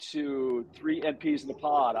to 3 NPs in the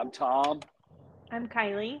Pod. I'm Tom. I'm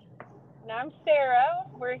Kylie. And I'm Sarah.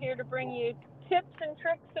 We're here to bring you tips and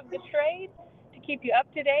tricks of the trade to keep you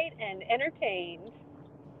up to date and entertained.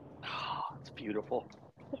 Oh, it's beautiful.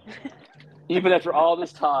 Even after all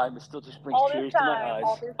this time, it still just brings tears to my eyes.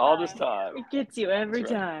 All this time. It gets you every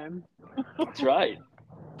time. That's right.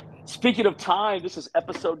 Speaking of time, this is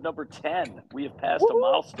episode number 10. We have passed a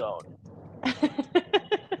milestone.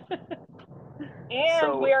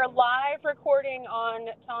 And we are live recording on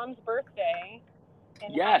Tom's birthday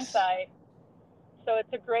in hindsight. So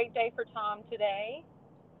it's a great day for Tom today.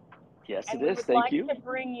 Yes, and it is. Thank you. We would like to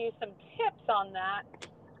bring you some tips on that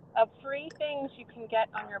of free things you can get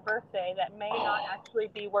on your birthday that may not actually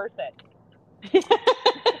be worth it.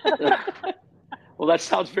 Well, that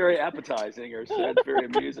sounds very appetizing or sounds very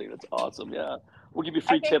amusing. That's awesome. Yeah. We'll give you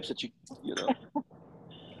free tips that you know.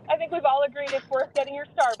 I think we've all agreed it's worth getting your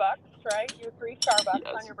Starbucks, right? Your free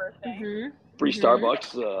Starbucks on your birthday. Mm-hmm. Free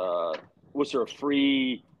Starbucks. Was there a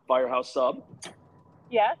free Firehouse sub?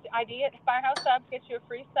 Yes, ID at Firehouse Subs gets you a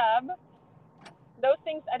free sub. Those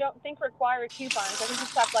things I don't think require coupons. I think you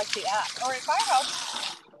just have like the app. Or at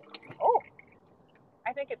Firehouse.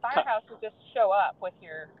 I think at Firehouse you just show up with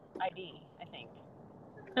your ID, I think.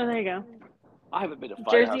 Oh, there you go. I haven't been to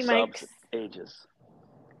Firehouse Subs in ages.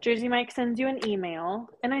 Jersey Mike sends you an email,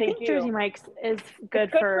 and I think Jersey Mike's is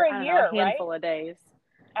good, for a year, a handful of days.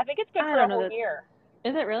 I think it's good for a whole year.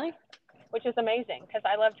 Is it really? Which is amazing because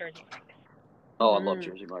I love Jersey Mike's. Oh, I love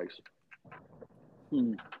Jersey Mike's.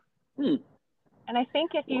 And I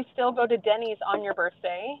think if you still go to Denny's on your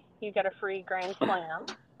birthday, you get a free Grand Slam.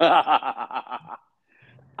 I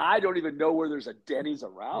don't even know where there's a Denny's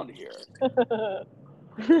around here.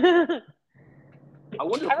 I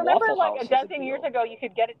remember like a dozen years ago you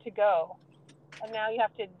could get it to go, and now you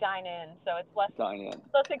have to dine in. So it's less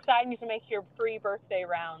exciting to make your free birthday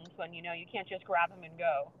rounds when you know you can't just grab them and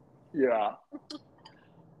go. Yeah.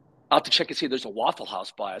 I'll have to check and see if there's a Waffle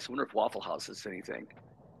House by us. I wonder if Waffle House is anything.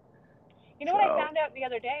 You know what I found out the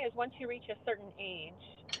other day is once you reach a certain age,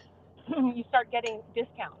 you start getting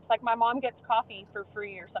discounts. Like my mom gets coffee for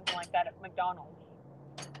free or something like that at McDonald's.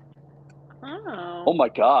 Oh my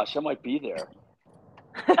gosh, I might be there.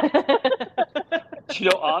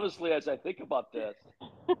 Honestly, as I think about this,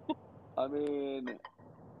 I mean,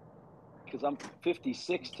 because I'm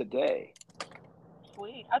 56 today.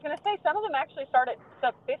 Sweet. I was going to say, some of them actually start at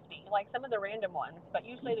sub 50, like some of the random ones, but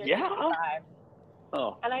usually they're 65.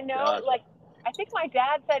 Oh, and I know, I think my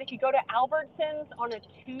dad said if you go to Albertsons on a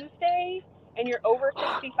Tuesday and you're over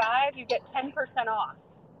 65, you get 10% off.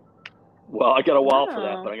 Well, I got a while for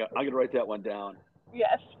that, but I got to write that one down.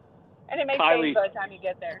 Yes. And it may change by the time you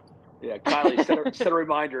get there. Yeah, Kylie, set a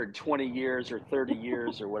reminder in 20 years or 30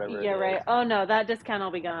 years or whatever. Yeah, right. Oh, no, that discount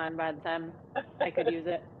will be gone by the time I could use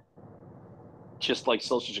it. Just like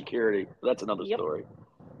Social Security. That's another story.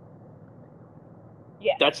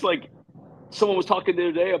 Yeah. That's like, someone was talking the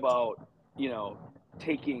other day about,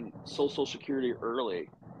 taking Social Security early.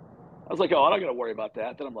 I was like, I'm not going to worry about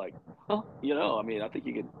that. Then I'm like, I think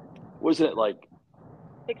you could, wasn't it like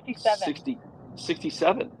 67?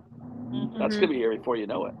 67. Mm-hmm. That's going to be here before you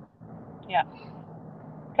know it. Yeah.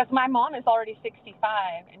 Because my mom is already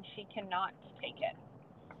 65 and she cannot take it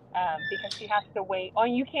because she has to wait. Oh,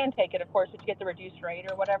 you can take it, of course, if you get the reduced rate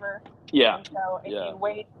or whatever. Yeah. And so if you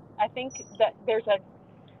wait, I think that there's a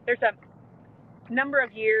number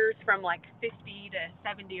of years from like 50 to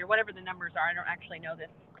 70 or whatever the numbers are. I don't actually know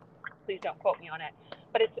this. Please don't quote me on it.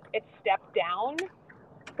 But it's stepped down.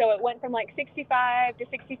 So it went from like 65 to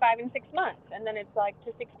 65 in 6 months, and then it's like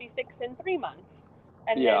to 66 in 3 months.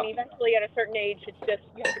 And then eventually at a certain age, it's just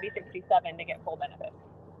you have to be 67 to get full benefits.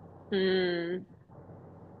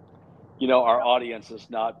 Our audience is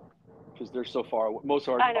not, because they're so far away. Most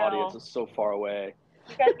of our audience is so far away.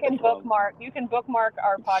 You guys can bookmark. You can bookmark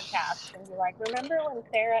our podcast and be like, remember when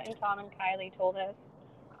Sarah and Tom and Kylie told us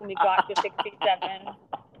when we got to 67?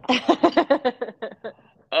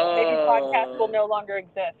 Maybe podcasts will no longer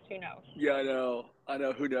exist. Who knows? Yeah, I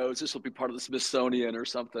know. Who knows? This will be part of the Smithsonian or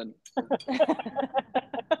something.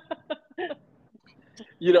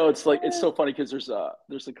 It's like, it's so funny because there's a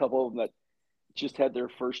couple of them that just had their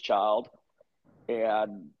first child,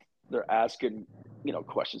 and they're asking,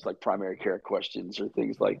 questions like primary care questions or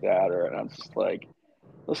things like that. And I'm just like,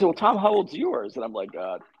 I say, well, Tom, how old's yours? And I'm like,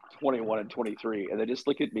 21 and 23. And they just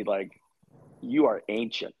look at me like, you are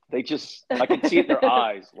ancient. I can see it in their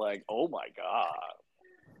eyes, like, oh my God.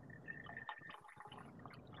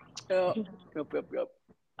 Yep.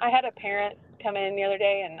 I had a parent come in the other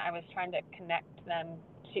day and I was trying to connect them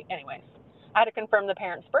to, anyways, I had to confirm the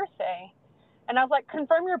parent's birthday. And I was like,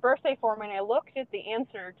 confirm your birthday for me. And I looked at the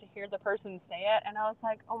answer to hear the person say it. And I was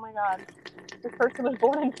like, oh my God, this person was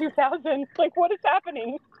born in 2000. Like, what is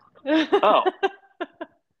happening? Oh.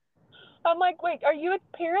 I'm like, wait, are you a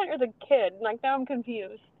parent or the kid? Like, now I'm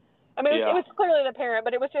confused. I mean, it was clearly the parent,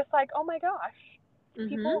 but it was just like, oh my gosh,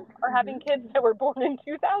 people are having kids that were born in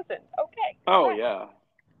 2000. Okay. Oh, yeah.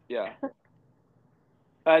 Yeah.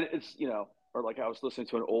 And it's, or like I was listening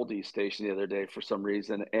to an oldies station the other day for some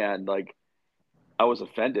reason, and like I was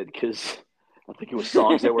offended because I think it was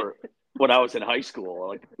songs that were when I was in high school.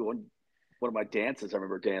 Like one of my dances, I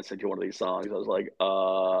remember dancing to one of these songs. I was like,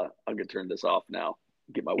 I'm gonna turn this off now.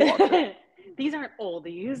 Get my walker. These aren't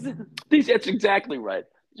oldies. That's exactly right.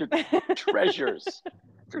 These are treasures.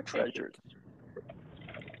 They're treasures.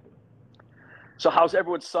 So how's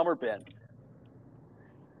everyone's summer been?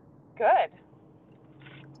 Good.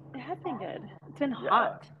 It has been good. It's been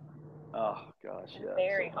hot. Oh gosh, yeah.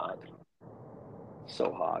 Very hot.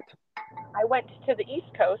 So hot. I went to the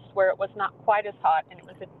East Coast where it was not quite as hot, and it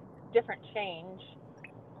was a different change.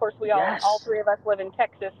 Of course, we all three of us live in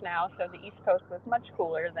Texas now, so the East Coast was much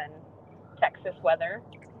cooler than Texas weather.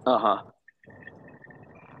 Caught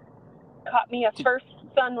me a first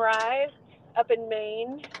sunrise up in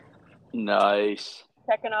Maine. Nice.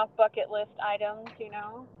 Checking off bucket list items,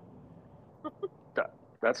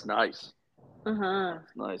 That's nice.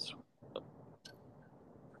 That's nice.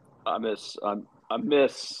 I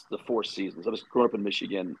miss the four seasons. I was growing up in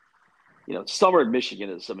Michigan. Summer in Michigan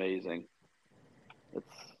is amazing.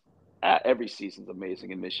 It's every season's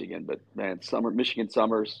amazing in Michigan, but man, Michigan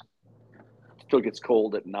summers still gets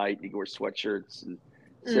cold at night. You can wear sweatshirts and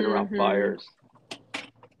sit around fires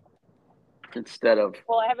instead of.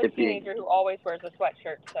 Well, I have a teenager who always wears a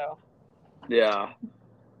sweatshirt, so. Yeah.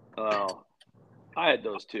 Well, I had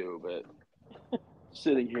those too, but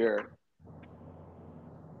sitting here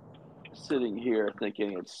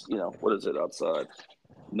thinking it's, what is it outside?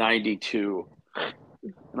 92.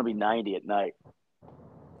 It'll be 90 at night.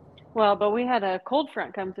 Well, but we had a cold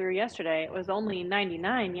front come through yesterday. It was only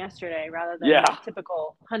 99 yesterday rather than the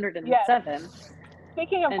typical 107. Yes.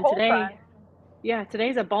 Speaking of cold front. Yeah,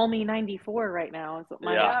 today's a balmy 94 right now is what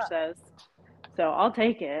my watch says. So I'll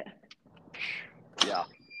take it. Yeah.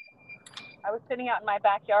 I was sitting out in my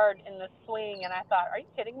backyard in the swing, and I thought, are you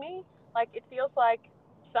kidding me? Like, it feels like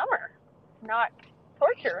summer, not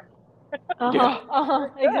torture.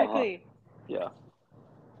 Exactly. Yeah.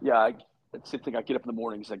 Yeah, it's the same thing. I get up in the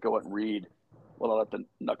mornings, I go out and read while I let the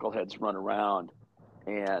knuckleheads run around.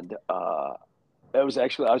 And it was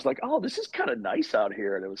actually, I was like, oh, this is kind of nice out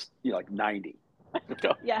here. And it was, like 90.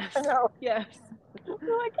 Yes. I know. Yes.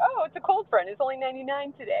 You're like, oh, it's a cold front. It's only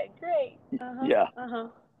 99 today. Great. Yeah.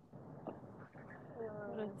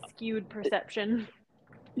 What a skewed perception.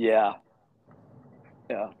 Yeah.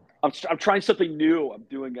 Yeah. I'm trying something new. I'm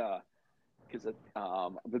doing because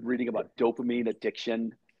I've been reading about dopamine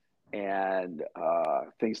addiction and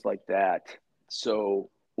things like that. So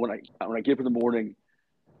when I get up in the morning,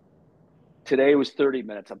 today was 30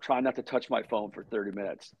 minutes. I'm trying not to touch my phone for 30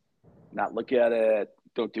 minutes, not look at it,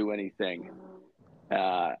 don't do anything.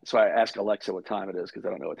 So I ask Alexa what time it is because I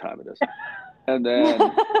don't know what time it is, and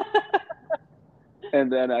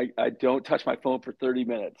then I don't touch my phone for 30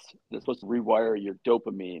 minutes. It's supposed to rewire your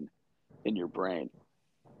dopamine in your brain.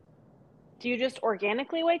 Do you just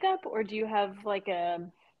organically wake up, or do you have like a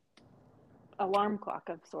alarm clock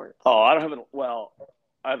of sorts? Oh, I have an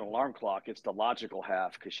alarm clock. It's the logical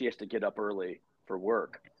half because she has to get up early for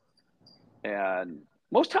work. And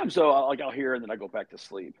most times though, I'll hear and then I go back to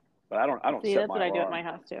sleep. But I don't See, set that's my what alarm. I do at my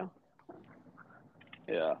house too.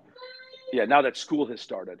 Yeah. Yeah, now that school has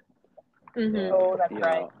started. Oh, that's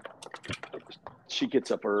right. She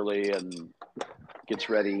gets up early and gets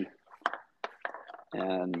ready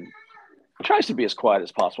and tries to be as quiet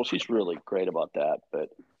as possible. She's really great about that, but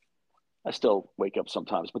I still wake up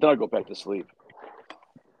sometimes, but then I go back to sleep.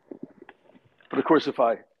 But of course, if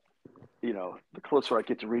the closer I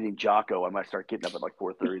get to reading Jocko, I might start getting up at like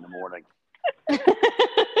 4:30 in the morning.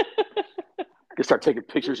 I start taking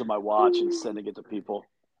pictures of my watch and sending it to people.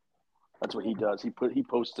 That's what he does. He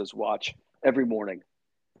posts his watch every morning.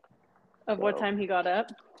 Of what time he got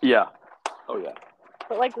up? Yeah. Oh yeah.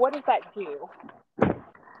 But like, what does that do?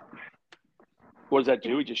 What does that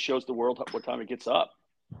do? He just shows the world what time he gets up.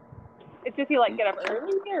 Does he like get up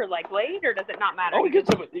early or like late, or does it not matter? Oh, he gets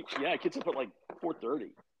up at like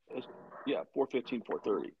 4:30. Yeah, 4:15,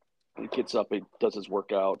 4:30. And he gets up, he does his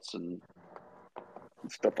workouts and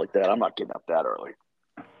stuff like that. I'm not getting up that early.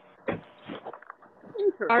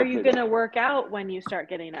 Are you going to work out when you start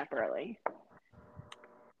getting up early?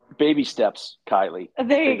 Baby steps, Kylie.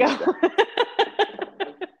 There you go.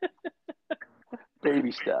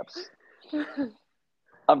 Baby steps.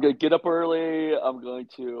 I'm going to get up early. I'm going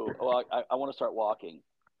to. Well, I want to start walking.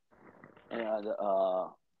 And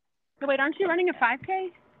So wait, aren't you running a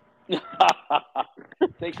 5K?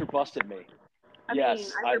 thanks for busting me. I mean,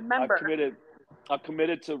 I remember. I've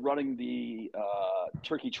committed to running the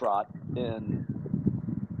turkey trot in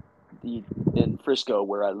Frisco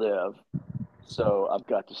where I live. So I'm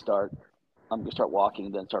going to start walking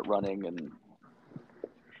and then start running, and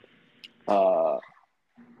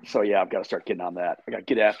so yeah, I've got to start getting on that. I got to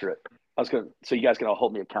get after it. So you guys can all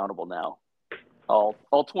hold me accountable now.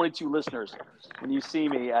 All 22 listeners, when you see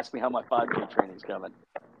me, ask me how my 5K training's coming.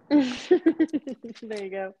 There you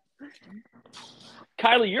go.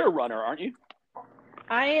 Kylie, you're a runner, aren't you?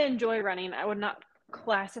 I enjoy running. I would not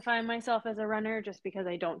classify myself as a runner just because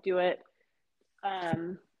I don't do it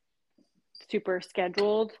super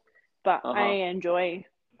scheduled, but I enjoy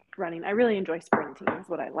running. I really enjoy sprinting is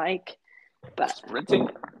what I like. But sprinting?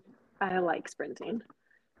 I like sprinting.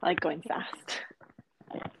 I like going fast.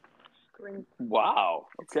 Wow.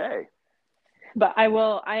 Okay. But I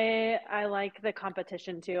like the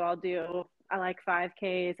competition too. I like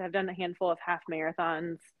 5Ks. I've done a handful of half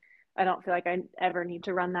marathons. I don't feel like I ever need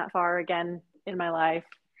to run that far again in my life.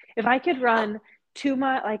 If I could run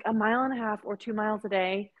like a mile and a half or 2 miles a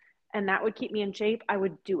day, and that would keep me in shape, I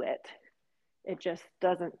would do it. It just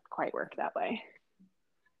doesn't quite work that way.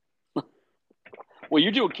 Well,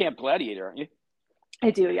 you're doing Camp Gladiator, aren't you?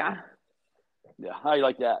 I do, yeah. Yeah. How do you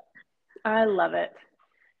like that? I love it.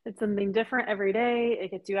 It's something different every day.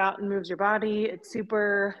 It gets you out and moves your body. It's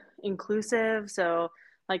super inclusive. So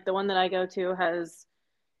like the one that I go to has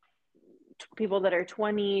people that are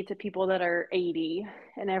 20 to people that are 80,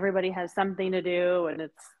 and everybody has something to do, and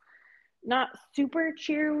it's not super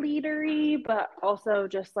cheerleadery, but also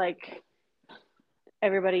just like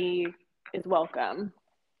everybody is welcome.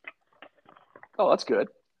 Oh, that's good.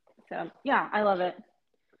 So yeah, I love it.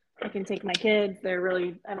 I can take my kids. I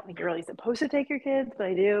don't think you're really supposed to take your kids, but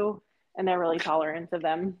I do. And they're really tolerant of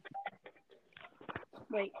them.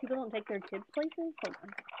 Wait, people don't take their kids places? Hold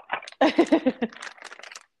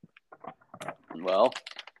on. Well,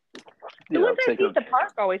 the ones that see the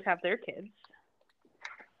park always have their kids.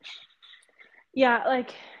 Yeah,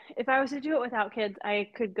 like if I was to do it without kids, I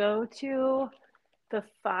could go to the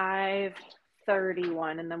 5:30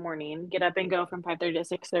 one in the morning, get up and go from 5:30 to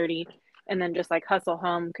 6:30, and then just like hustle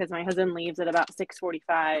home because my husband leaves at about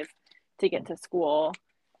 6:45 to get to school.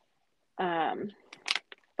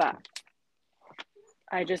 But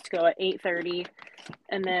I just go at 8:30,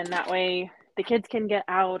 and then that way the kids can get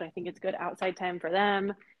out. I think it's good outside time for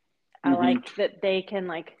them. I like that they can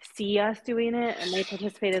like see us doing it and they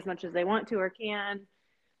participate as much as they want to or can.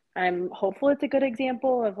 I'm hopeful it's a good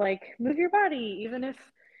example of like move your body, even if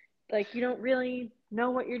like you don't really know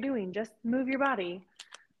what you're doing, just move your body.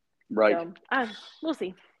 Right. So we'll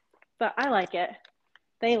see, but I like it.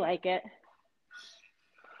 They like it.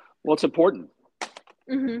 Well, it's important.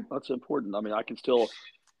 That's important. I mean, I can still,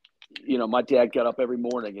 my dad got up every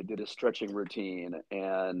morning and did his stretching routine,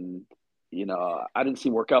 and I didn't see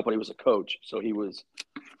him work out, but he was a coach, so he was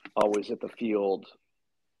always at the field,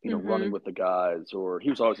 running with the guys, or he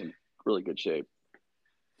was always in really good shape.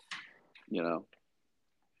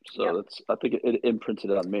 So I think it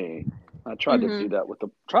imprinted on me. I tried to do that with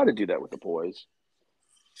the boys,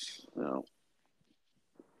 but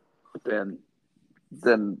then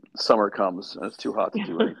summer comes and it's too hot to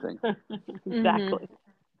do anything. Exactly.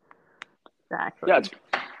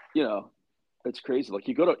 Yeah, it's crazy. Like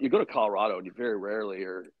you go to Colorado and you very rarely,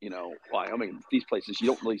 or Wyoming, these places you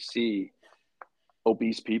don't really see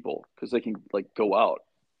obese people because they can like go out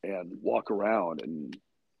and walk around and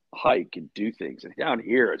hike and do things. And down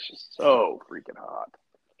here, it's just so freaking hot.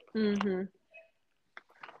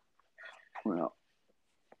 Well,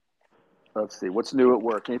 let's see. What's new at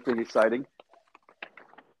work? Anything exciting?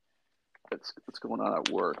 What's going on at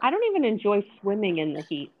work? I don't even enjoy swimming in the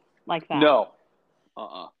heat like that. No.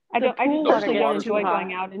 I just don't enjoy hot.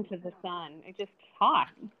 going out into the sun. It's just hot.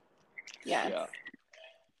 Yes. Yeah.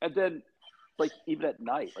 And then, like, even at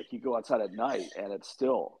night, like you go outside at night and it's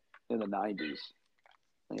still in the 90s.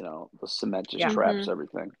 The cement just traps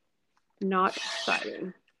everything. Not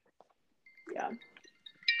exciting. Yeah.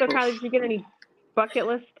 So, Kylie, did you get any bucket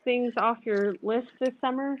list things off your list this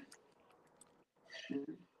summer?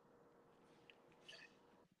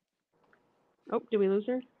 Oh, did we lose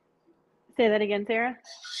her? Say that again, Sarah.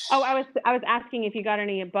 Oh, I was asking if you got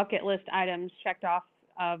any bucket list items checked off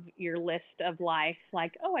of your list of life,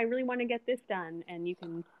 like, oh, I really want to get this done, and you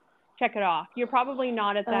can check it off. You're probably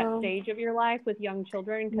not at that Oh. stage of your life with young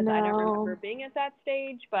children, because I don't remember being at that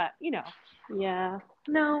stage, but Yeah.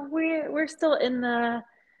 No, we're still in the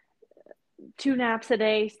 2 naps a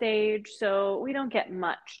day stage, so we don't get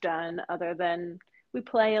much done other than we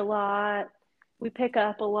play a lot, we pick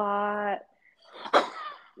up a lot.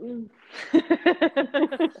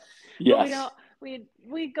 Yes. But we don't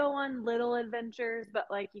we go on little adventures, but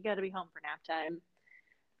like you got to be home for nap time.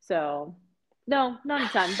 So, no, not a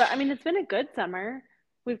ton, but I mean it's been a good summer.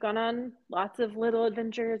 We've gone on lots of little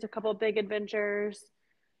adventures, a couple big adventures,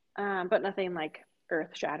 but nothing like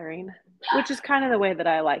earth-shattering, which is kind of the way that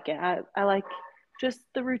I like it. I like just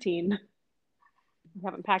the routine. I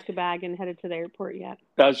haven't packed a bag and headed to the airport yet.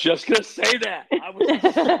 I was just gonna say that.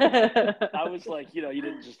 I was like, you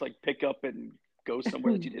didn't just like pick up and go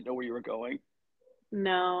somewhere that you didn't know where you were going.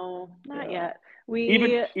 No, not yet.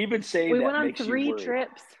 Even saying we that went on makes 3 you worried.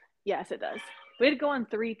 trips. Yes, it does. We had to go on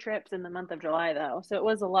 3 trips in the month of July though, so it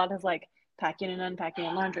was a lot of like packing and unpacking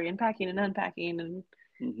and laundry and packing and unpacking, and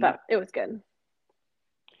but it was good.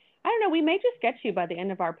 I don't know. We may just get you by the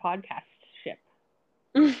end of our podcast ship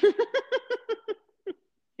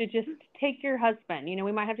to just take your husband.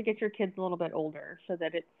 We might have to get your kids a little bit older so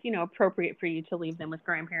that it's appropriate for you to leave them with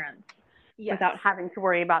grandparents. Yes. Without having to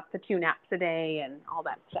worry about the 2 naps a day and all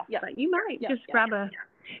that stuff. Yep. But you might just grab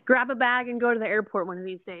a bag and go to the airport one of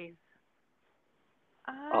these days.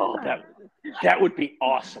 Oh, that would be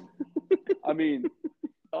awesome. I mean,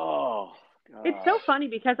 oh, God. It's so funny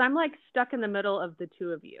because I'm like stuck in the middle of the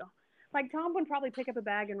 2 of you. Like Tom would probably pick up a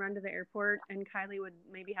bag and run to the airport, and Kylie would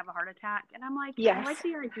maybe have a heart attack. And I'm like, yes. I like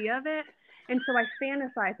the idea of it. And so I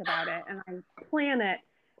fantasize about it and I plan it.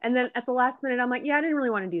 And then at the last minute, I'm like, yeah, I didn't really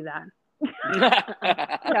want to do that. Yeah.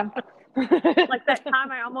 Like that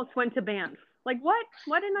time I almost went to Banff. Like, what?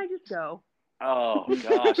 Why didn't I just go? Oh,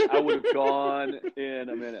 gosh. I would have gone in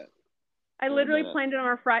a minute. I literally planned it on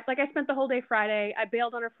a Friday. Like, I spent the whole day Friday. I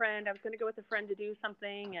bailed on a friend. I was going to go with a friend to do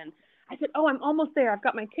something. And I said, oh, I'm almost there. I've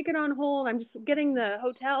got my ticket on hold. I'm just getting the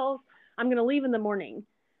hotels. I'm going to leave in the morning.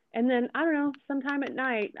 And then, I don't know, sometime at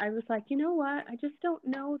night, I was like, you know what? I just don't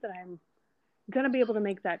know that I'm going to be able to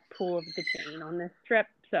make that pull of the chain on this trip.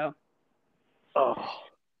 So. Oh,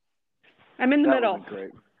 I'm in the middle. That would have been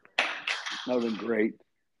great. That would have been great.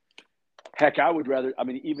 Heck, I would rather,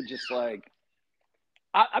 even just like,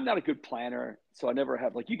 I'm not a good planner, so I never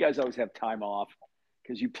have, like, you guys always have time off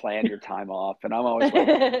because you plan your time off. And I'm always like,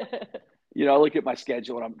 I look at my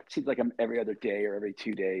schedule and it seems like I'm every other day or every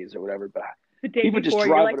 2 days or whatever. But the day before,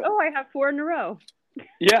 you're like, oh, I have 4 in a row.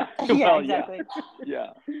 Yeah. Yeah, exactly.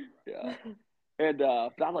 Yeah. And,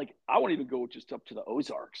 but I'm like, I won't even go just up to the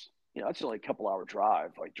Ozarks. It's only a couple hour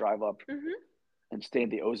drive. Like drive up and stay in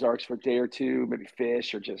the Ozarks for a day or 2, maybe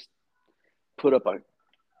fish or just put up a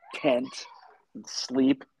tent and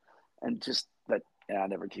sleep and just that. Yeah, I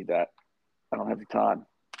never do that. I don't have the time.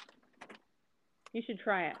 You should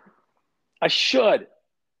try it. I should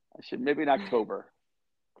maybe in October.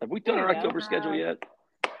 Have we done our October schedule yet?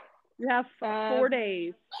 You have 4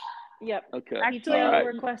 days. Yep. Okay. Actually,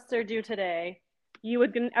 requests are due today. I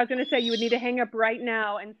was going to say you would need to hang up right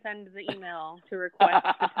now and send the email to request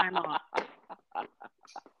the time off.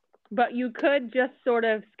 But you could just sort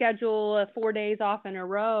of schedule 4 days off in a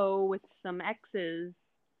row with some X's.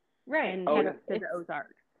 Right. And head up to the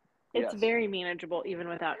Ozarks. It's very manageable even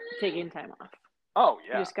without taking time off. Oh,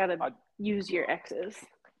 yeah. You just got to use your X's.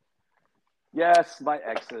 Yes, my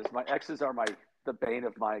X's. My X's are the bane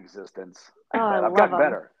of my existence. Oh, I've gotten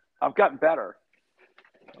better. I've gotten better.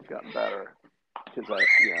 Because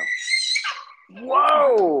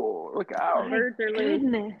whoa! Look out! Birds are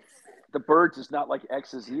loose. The birds is not like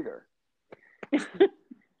X's either.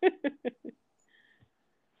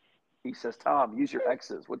 He says, "Tom, use your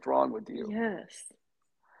X's. What's wrong with you?" Yes.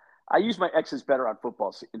 I use my X's better on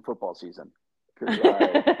football season because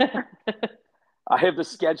I have the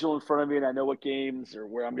schedule in front of me and I know what games or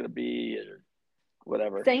where I'm going to be or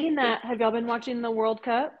whatever. Saying that, have y'all been watching the World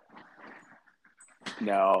Cup?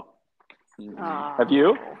 No. Have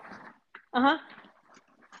you? Yeah.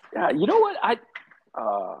 You know what?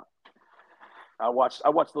 I watched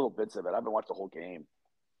little bits of it. I haven't watched the whole game.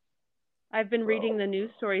 I've been reading the news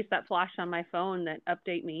stories that flash on my phone that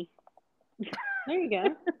update me. There you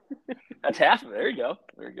go. That's half of it. There you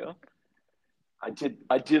go. I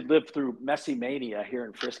did live through Messi mania here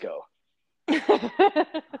in Frisco.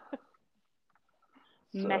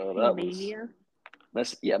 Messi mania?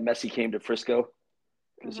 Messi came to Frisco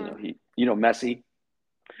because Messi.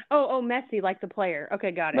 Oh, Messi, like the player.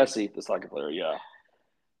 Okay, got it. Messi, the soccer player, yeah.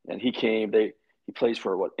 And he came. He plays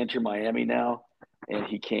for Inter Miami now, and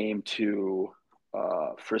he came to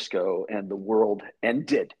Frisco, and the world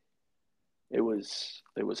ended It was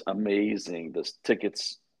amazing. The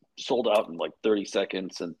tickets sold out in like 30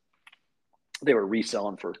 seconds, and they were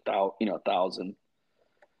reselling for 1,000.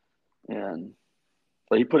 And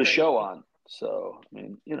but he put a show on, so I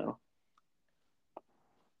mean,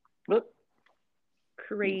 but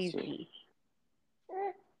Crazy.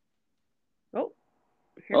 Oh,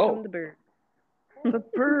 here Oh. come the birds. the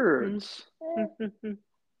birds. I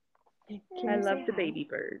love the baby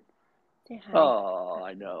birds. Say hi. Oh,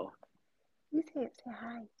 I know. You say it. Say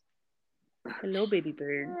hi. Hello, baby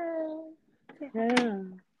birds. Say hi. Yeah.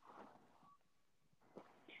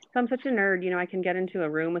 So I'm such a nerd, I can get into a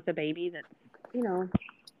room with a baby that's,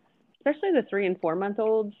 especially the 3 and 4 month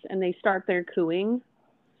olds, and they start their cooing.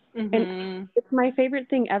 Mm-hmm. And it's my favorite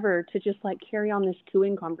thing ever to just like carry on this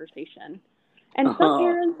cooing conversation. And some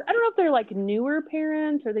parents, I don't know if they're like newer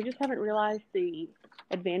parents or they just haven't realized the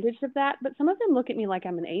advantage of that, but some of them look at me like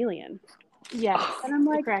I'm an alien. Yes. And I'm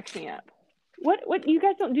like, it cracks me up. What, you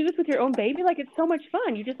guys don't do this with your own baby? Like, it's so much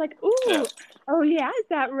fun. You just like, ooh, Yeah. Oh yeah, is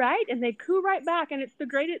that right? And they coo right back, and it's the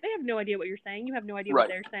greatest. They have no idea what you're saying. You have no idea what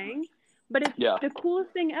they're saying, but it's the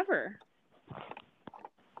coolest thing ever.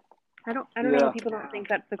 I don't know why people don't think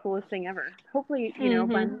that's the coolest thing ever. Hopefully,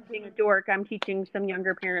 by being a dork, I'm teaching some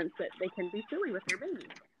younger parents that they can be silly with their babies.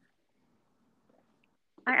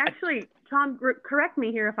 I actually, Tom, correct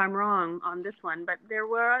me here if I'm wrong on this one, but there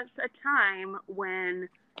was a time when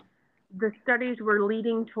the studies were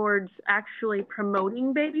leading towards actually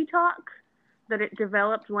promoting baby talk, that it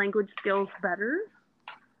developed language skills better.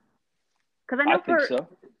 Because I know think so.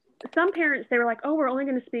 Some parents, they were like, oh, we're only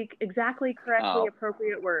going to speak exactly correctly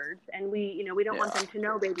appropriate words, and we don't want them to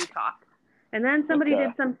know baby talk. And then somebody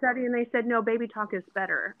did some study, and they said, no, baby talk is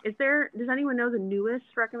better. Does anyone know the newest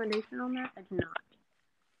recommendation on that? I do not.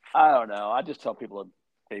 I don't know. I just tell people to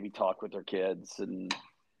baby talk with their kids, and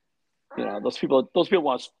those people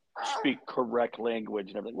want to speak correct language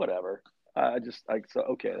and everything. Whatever. So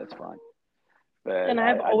okay, that's fine. But and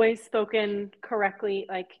I've always spoken correctly,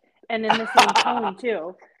 and in the same tone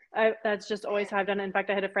too. That's just always how I've done it. In fact,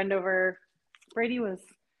 I had a friend over. Brady was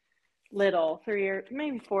little, 3 or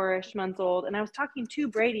maybe 4-ish months old, and I was talking to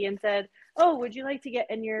Brady and said, "Oh, would you like to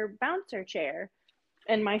get in your bouncer chair?"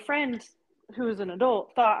 And my friend, who was an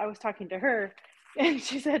adult, thought I was talking to her, and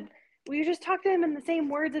she said, "Well, you just talked to him in the same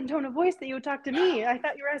words and tone of voice that you would talk to me. I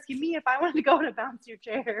thought you were asking me if I wanted to go in a bouncer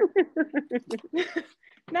chair."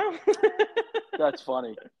 No. That's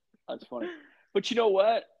funny. But you know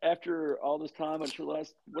what? After all this time, I just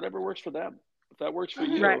realized whatever works for them. If that works for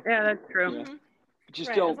you, right? Yeah, that's true.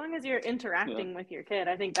 Just as long as you're interacting with your kid,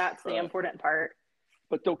 I think that's the important part.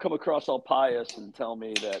 But don't come across all pious and tell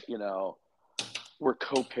me that we're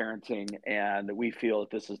co-parenting and we feel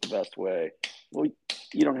that this is the best way. Well,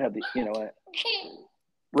 you don't have the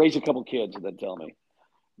raise a couple kids and then tell me.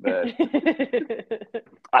 But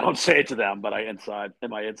I don't say it to them, but my inside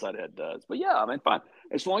head does. But yeah, I mean, fine.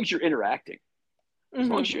 As long as you're interacting. As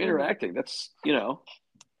long as you're interacting, that's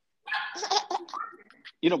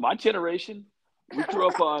my generation, we grew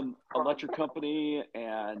up on Electric Company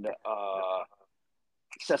and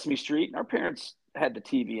Sesame Street, and our parents had the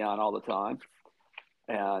TV on all the time.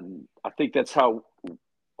 And I think that's how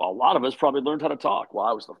a lot of us probably learned how to talk. Well,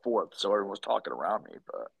 I was the fourth, so everyone was talking around me,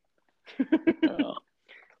 but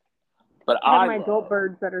but I have my adult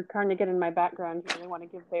birds that are trying to get in my background here. They want to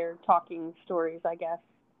give their talking stories, I guess.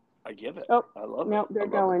 I give it. Oh, I love it. Nope, they're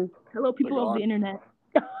going. Hello, people of the internet.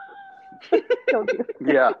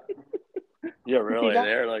 Yeah. Yeah, really.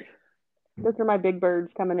 They're like. Those are my big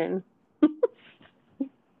birds coming in.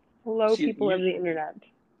 Hello, people of the internet.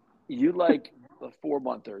 You like the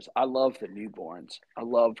 4-monthers. I love the newborns. I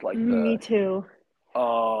love Me too.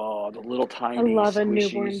 Oh, the little tiny. I love squishies. A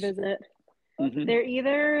newborn visit. Mm-hmm. They're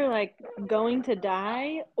either going to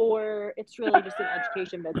die or it's really just an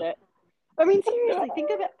education visit. I mean, seriously, think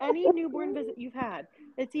of any newborn visit you've had.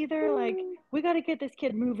 It's either we got to get this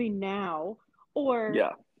kid moving now, or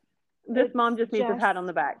this mom just needs a pat on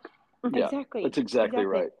the back. Yeah, exactly. That's exactly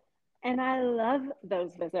right. And I love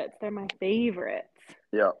those visits. They're my favorites.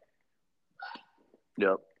 Yeah.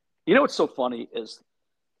 Yep. You know what's so funny is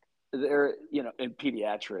there, in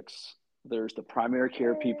pediatrics, there's the primary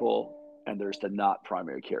care people and there's the not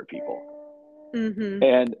primary care people. Mm-hmm.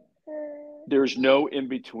 And there's no in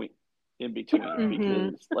between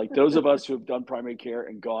because those of us who have done primary care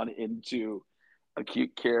and gone into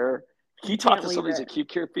acute care, you talk to some of these acute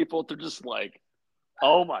care people, they're just like,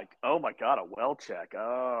 oh my God, a well check.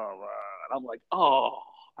 Oh, and I'm like, I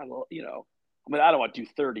mean, I don't want to do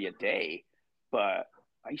 30 a day, but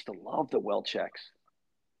I used to love the well checks.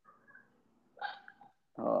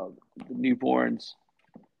 The newborns.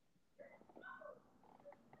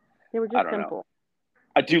 They were I just don't know. simple.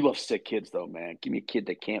 I do love sick kids though, man. Give me a kid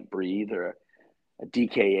that can't breathe or a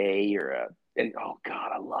DKA oh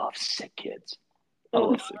God, I love sick kids. I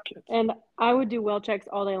love sick kids. And I would do well checks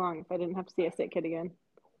all day long if I didn't have to see a sick kid again.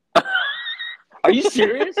 Are you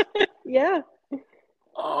serious? Yeah.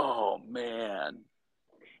 Oh man.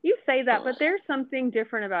 You say that, but there's something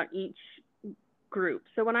different about each group.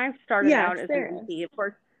 So when I started out as an NP, of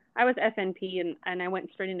course, I was FNP and I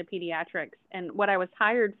went straight into pediatrics. And what I was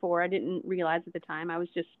hired for, I didn't realize at the time, I was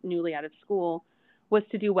just newly out of school, was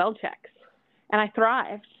to do well checks. And I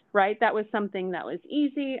thrived, right? That was something that was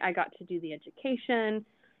easy. I got to do the education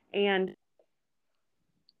and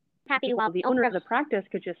happy while the owner of the practice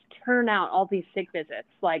could just turn out all these sick visits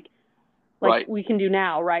like Right. we can do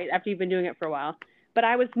now, right? After you've been doing it for a while. But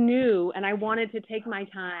I was new and I wanted to take my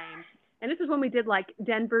time. And this is when we did like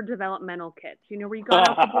Denver developmental kits, you know, where you got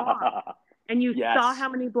out the block and you saw how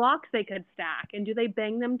many blocks they could stack and do they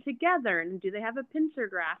bang them together and do they have a pincer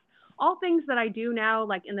graph? All things that I do now,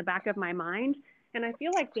 like in the back of my mind. And I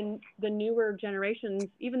feel like the newer generations,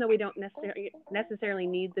 even though we don't necessarily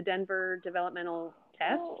need the Denver developmental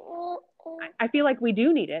test, I feel like we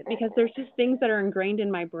do need it because there's just things that are ingrained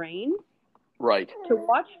in my brain. Right. To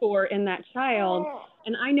watch for in that child.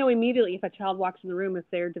 And I know immediately if a child walks in the room if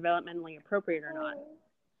they're developmentally appropriate or not.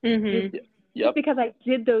 Mm-hmm. Just because I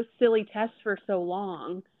did those silly tests for so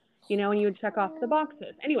long, you know, and you would check off the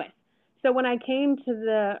boxes. Anyway, so when I came to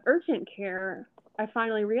the urgent care, I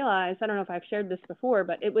finally realized, I don't know if I've shared this before,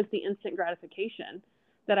 but it was the instant gratification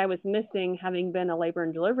that I was missing having been a labor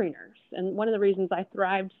and delivery nurse. And one of the reasons I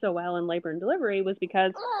thrived so well in labor and delivery was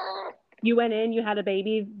because you went in, you had a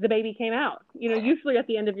baby, the baby came out. You know, usually at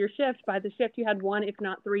the end of your shift, by the shift, you had one, if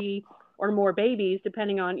not three or more babies,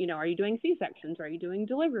 depending on, you know, are you doing C-sections? Are you doing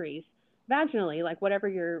deliveries vaginally? Like whatever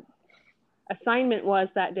your assignment was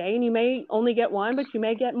that day. And you may only get one, but you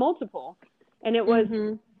may get multiple. And it was,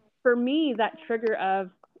 for me, that trigger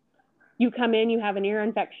of you come in, you have an ear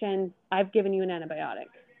infection, I've given you an antibiotic.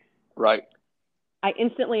 Right. I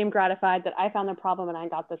instantly am gratified that I found the problem and I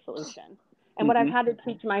got the solution. And what I've had to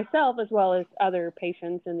teach myself as well as other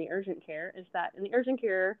patients in the urgent care is that in the urgent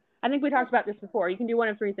care, I think we talked about this before, you can do one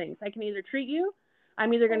of three things. I can either treat you,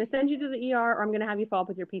 I'm either going to send you to the ER, or I'm going to have you follow up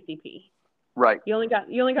with your PCP. Right. You only got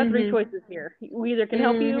three choices here. We either can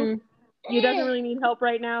help you doesn't really need help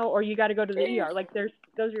right now, or you got to go to the ER. Like those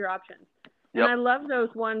are your options. And I love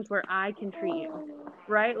those ones where I can treat you,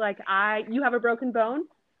 right? Like you have a broken bone.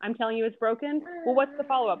 I'm telling you it's broken. Well, what's the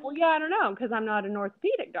follow-up? Well, yeah, I don't know, because I'm not an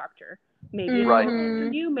orthopedic doctor. Maybe it's 4 weeks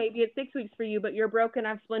for you, maybe it's 6 weeks for you, but you're broken,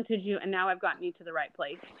 I've splinted you, and now I've gotten you to the right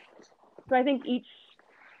place. So I think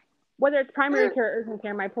whether it's primary care or urgent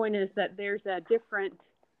care, my point is that there's a different,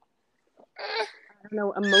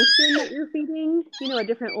 emotion that you're feeding, you know, a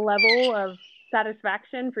different level of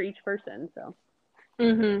satisfaction for each person. So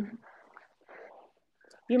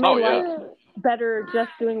you may like better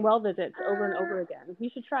just doing well visits over and over again. You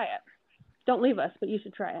should try it. Don't leave us, but you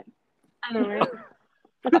should try it. I know, right?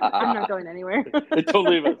 I'm not going anywhere. Don't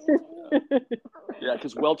leave us. Yeah,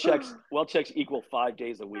 because well checks equal 5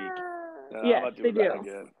 days a week. Yes, they do.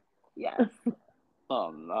 Again. Yes.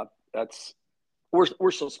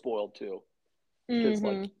 We're so spoiled too. Because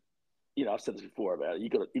like, you know, I've said this before, man. You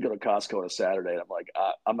go to Costco on a Saturday, and I'm like,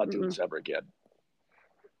 I'm not doing this ever again.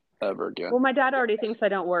 Ever again. Well, my dad already thinks I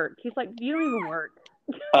don't work. He's like, you don't even work.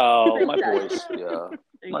 Oh, my boys,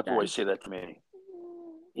 my boys say that to me.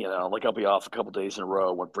 You know, like I'll be off a couple days in a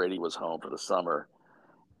row when Brady was home for the summer,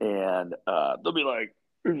 and they'll be like,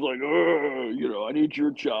 "It's like, oh, you know, I need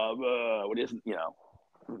your job." When he isn't, you know,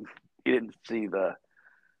 he didn't see the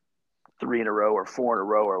 3 in a row or 4 in a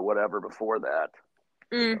row or whatever before that.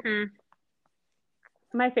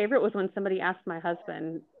 My favorite was when somebody asked my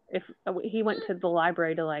husband if he went to the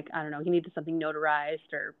library to, like, I don't know, he needed something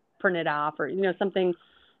notarized or printed off or, you know, something.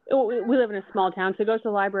 We live in a small town, so he goes to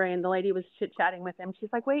the library, and the lady was chit-chatting with him. She's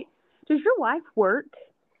like, wait, does your wife work?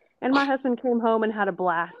 And my husband came home and had a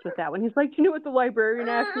blast with that one. He's like, do you know what the librarian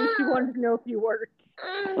asked me? She wanted to know if you worked.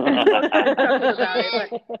 And he was kind of chuckled about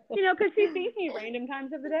it. But, you know, because she sees me random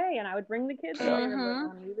times of the day, and I would bring the kids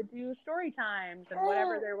over, and we would do story times and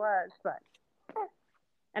whatever there was.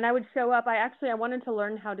 And I would show up. I wanted to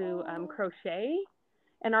learn how to crochet.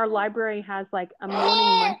 And our library has like a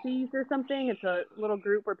morning munchies or something. It's a little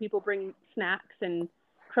group where people bring snacks and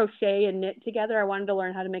crochet and knit together. I wanted to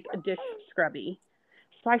learn how to make a dish scrubby.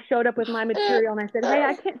 So I showed up with my material and I said, hey,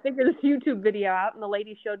 I can't figure this YouTube video out. And the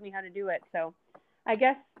lady showed me how to do it. So I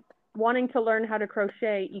guess wanting to learn how to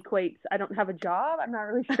crochet equates I don't have a job. I'm not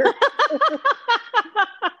really sure.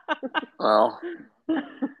 Well,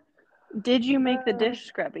 did you make the dish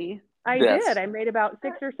scrubby? I That's- did. I made about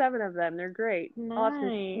 6 or 7 of them. They're great. I'll have to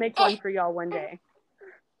Nice. make one for y'all one day.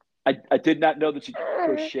 I did not know that you could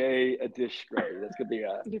crochet a dish scrubby. That's gonna be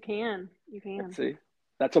a You can. see.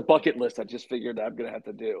 That's a bucket list. I just figured I'm gonna have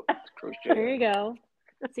to do crochet. There you go.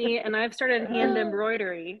 See, and I've started hand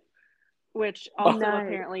embroidery, which also Nice.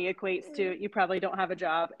 apparently equates to you probably don't have a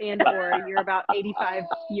job and or you're about 85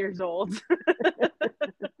 years old.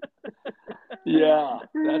 Yeah,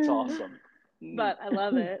 that's awesome. But I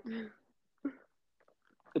love it.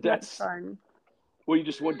 That's fun. Well, you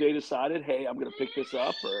just one day decided, hey, I'm gonna pick this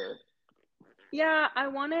up, or Yeah, I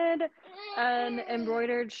wanted an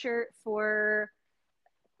embroidered shirt for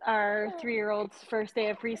our 3-year-old's first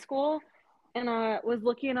day of preschool. And I was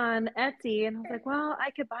looking on Etsy and I was like, well,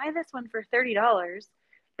 I could buy this one for $30,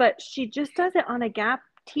 but she just does it on a Gap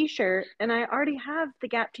t-shirt. And I already have the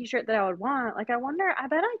Gap t-shirt that I would want. Like, I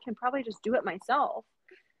bet I can probably just do it myself.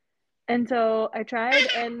 And so I tried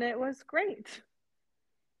and it was great.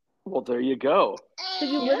 well, there you go. So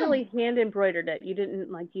you literally hand embroidered it. You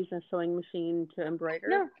didn't like use a sewing machine to embroider?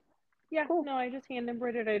 No. Yeah, Cool. no, I just hand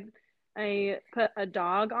embroidered. I put a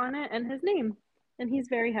dog on it and his name. And he's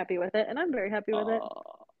very happy with it, and I'm very happy with it.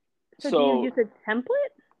 So do you use a template?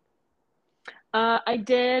 I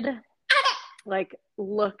did like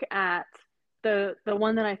look at the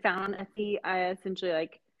one that I found at I essentially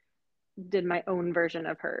like did my own version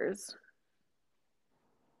of hers.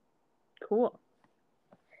 Cool.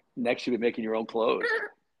 Next, you'll be making your own clothes.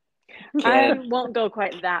 I won't go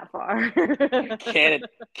quite that far.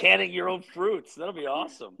 Canning your own fruits. That'll be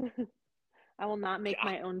awesome. I will not make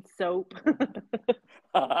my own soap.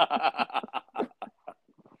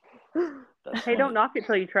 Hey, don't knock it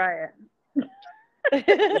till you try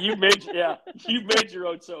it. You made your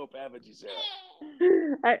own soap, haven't you,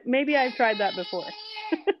 Sarah? Maybe I've tried that before.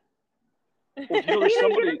 Well, there's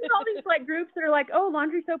there's all these like groups that are like, oh,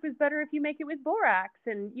 laundry soap is better if you make it with borax,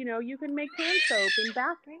 and you can make hand soap and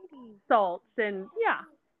bath salts, and yeah,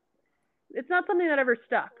 it's not something that ever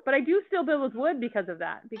stuck. But I do still build with wood because of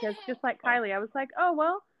that. Because just like Kylie, I was like, oh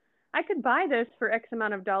well, I could buy this for X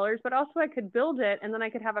amount of dollars, but also I could build it, and then I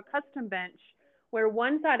could have a custom bench where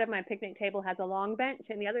one side of my picnic table has a long bench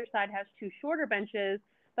and the other side has 2 shorter benches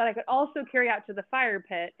that I could also carry out to the fire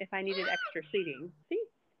pit if I needed extra seating. See?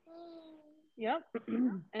 Yep.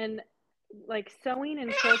 And like sewing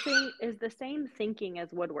and quilting is the same thinking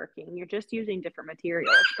as woodworking. You're just using different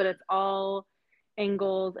materials, but it's all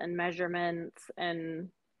angles and measurements, and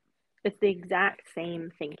it's the exact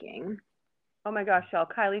same thinking. Oh my gosh, y'all.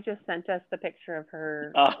 Kylie just sent us the picture of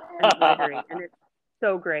her embroidery, and it's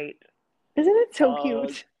so great. Isn't it so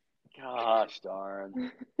cute? Gosh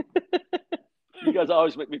darn. You guys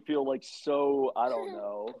always make me feel like so, I don't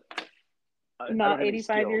know. Not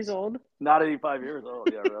 85 years old. Not 85 years old,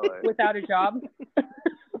 yeah, really. Without a job.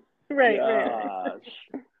 Right.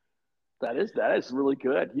 That is really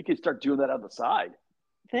good. You can start doing that on the side.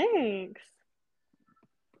 Thanks.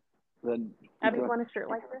 Then Abby, want a shirt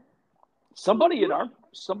like this? Somebody in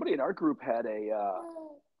our group had a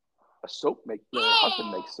soap make. Their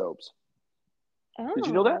husband makes soaps. Oh. Did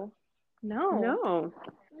you know that? No.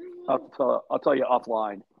 I'll tell you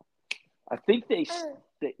offline. I think they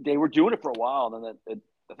were doing it for a while, and then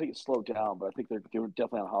I think it slowed down. But I think they were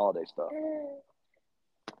definitely on holiday stuff.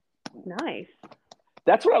 Nice.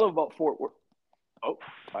 That's what I love about Fort Worth. Oh,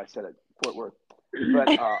 I said it, Fort Worth. But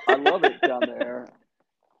I love it down there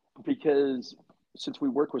because since we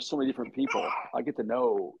work with so many different people, I get to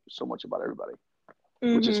know so much about everybody,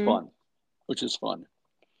 which is fun.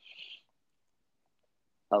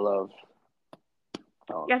 I love.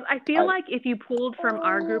 Yes, I feel like if you pulled from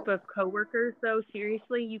our group of coworkers, though,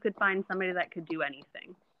 seriously, you could find somebody that could do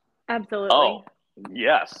anything. Absolutely. Oh,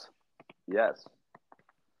 yes.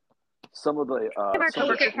 Some of the our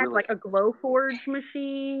coworkers have like a glow forge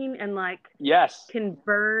machine and like can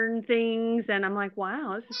burn things, and I'm like,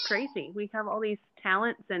 wow, this is crazy. We have all these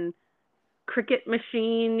talents and Cricut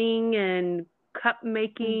machining and cup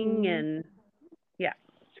making and yeah,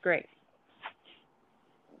 it's great.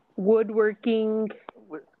 Woodworking.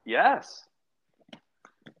 Yes.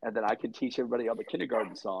 And then I can teach everybody all the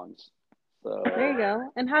kindergarten songs. So there you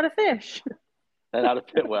go. And how to fish. And how to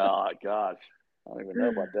fit. Well, gosh, I don't even know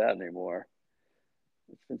about that anymore.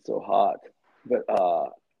 It's been so hot. But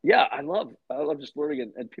yeah, I love just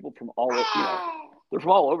learning, and people from all over, they're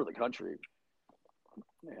from all over the country.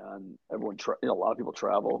 And everyone, a lot of people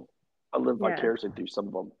travel. I live vicariously through some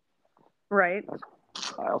of them. Right.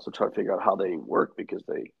 I also try to figure out how they work because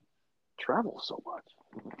they travel so much.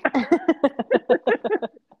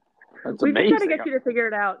 That's We've amazing. got to get you to figure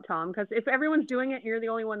it out, Tom, because if everyone's doing it, you're the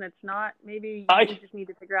only one that's not. Maybe you just need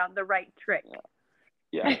to figure out the right trick.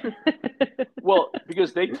 Yeah. Well,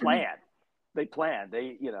 because they plan. They, because,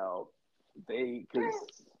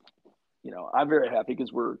 I'm very happy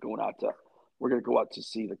because we're going to go out to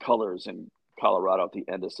see the colors in Colorado at the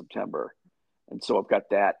end of September. And so I've got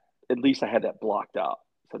that, at least I had that blocked out.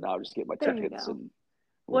 So now I just get my There you tickets go. and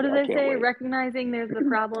What do I they can't say? wait. Recognizing there's the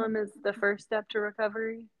problem is the first step to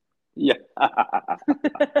recovery. Yeah.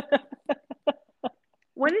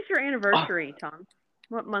 When is your anniversary, Tom?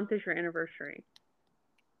 What month is your anniversary?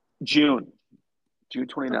 June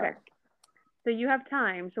 29th. Okay. So you have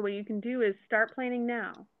time. So what you can do is start planning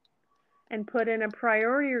now and put in a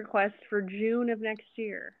priority request for June of next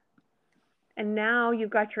year. And now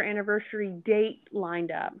you've got your anniversary date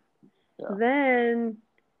lined up. Yeah. Then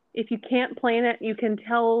if you can't plan it, you can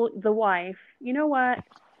tell the wife, you know what?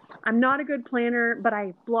 I'm not a good planner, but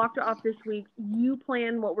I blocked off this week. You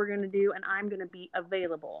plan what we're going to do, and I'm going to be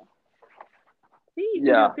available. See, you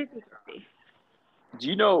can do it 50-50. Do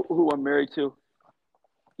you know who I'm married to?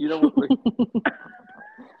 You know what?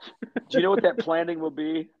 Do you know what that planning will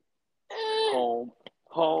be? Home.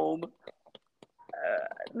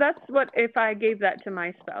 That's what, if I gave that to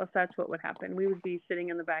my spouse, that's what would happen. We would be sitting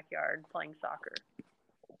in the backyard playing soccer.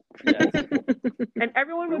 Yes. And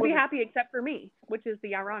everyone would be happy except for me, which is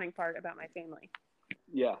the ironic part about my family.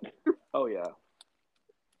 Yeah. Oh, yeah.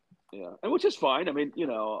 Yeah. And which is fine. I mean,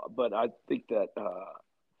 but I think that,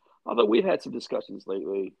 although we've had some discussions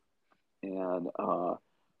lately and,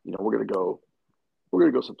 we're going to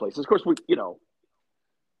go some places. Of course,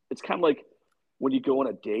 it's kind of like when you go on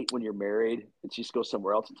a date when you're married and you just go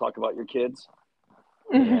somewhere else and talk about your kids.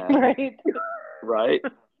 And, Right. Right.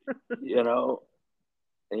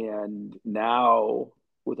 And now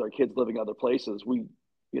with our kids living other places,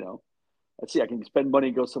 let's see, I can spend money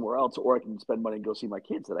and go somewhere else, or I can spend money and go see my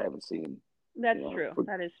kids that I haven't seen. That's true.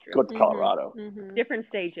 That is true. Go to Colorado. Mm-hmm. Different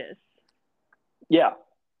stages. Yeah.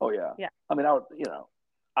 Oh, yeah. Yeah. I mean,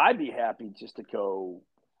 I'd be happy just to go,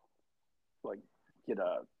 like, get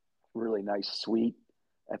a really nice suite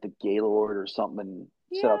at the Gaylord or something and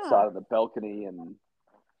sit outside on the balcony and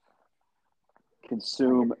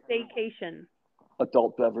consume like staycation.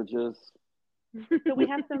 Adult beverages. So we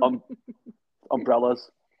have some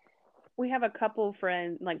umbrellas. We have a couple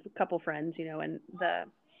friends, and the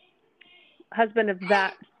husband of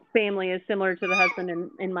that family is similar to the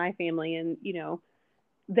husband in my family, and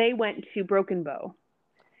they went to Broken Bow.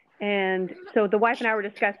 And so the wife and I were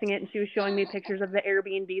discussing it, and she was showing me pictures of the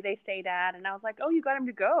Airbnb they stayed at, and I was like, oh, you got him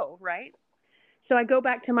to go, right? So I go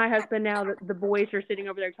back to my husband now that the boys are sitting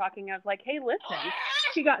over there talking. I was like, hey, listen,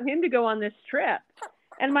 she got him to go on this trip.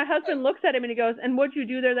 And my husband looks at him and he goes, and what'd you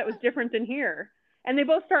do there that was different than here? And they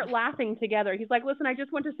both start laughing together. He's like, listen, I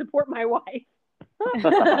just went to support my wife. And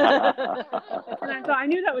I thought, I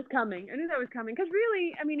knew that was coming. Because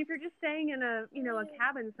really, I mean, if you're just staying in a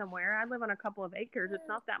cabin somewhere, I live on a couple of acres. It's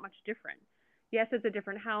not that much different. Yes, it's a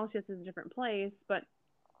different house. Yes, it's a different place. But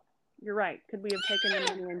you're right. Could we have taken the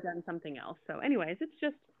money and done something else? So anyways, it's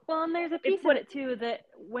just. Well, and there's a piece of it too that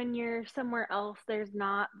when you're somewhere else, there's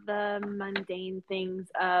not the mundane things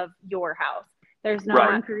of your house. There's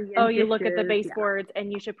not, you look at the baseboards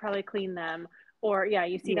and you should probably clean them. Or,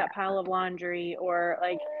 you see that pile of laundry, or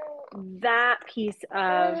like that piece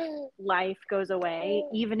of life goes away.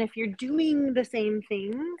 Even if you're doing the same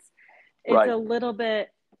things, it's a little bit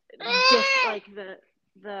like the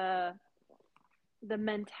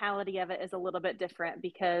mentality of it is a little bit different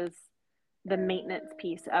because the maintenance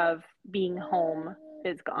piece of being home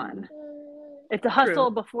is gone. It's a hustle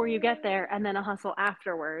before you get there and then a hustle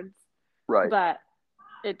afterwards. Right. But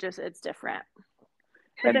it's different.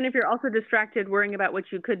 But then if you're also distracted worrying about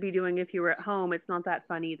what you could be doing if you were at home, it's not that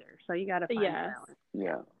fun either. So you got to find a balance.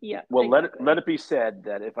 Yeah. Yeah. Well, exactly. let it be said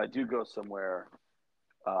that if I do go somewhere,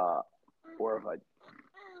 or if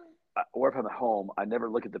I'm at home, I never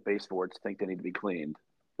look at the baseboards, think they need to be cleaned.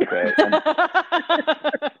 Okay.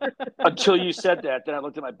 Until you said that, then I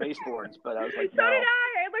looked at my baseboards, but I was like, no. So did I.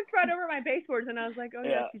 I looked right over my baseboards and I was like, oh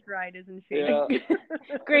yeah, she's right, isn't she? Yeah.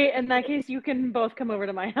 Great. In that case, you can both come over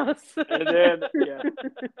to my house. And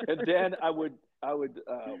then I would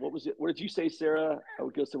what was it? What did you say, Sarah? I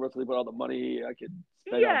would go somewhere else to put all the money I could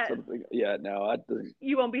spend on something. Yeah, no,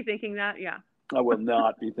 you won't be thinking that, I will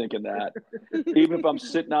not be thinking that. Even if I'm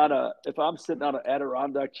sitting on an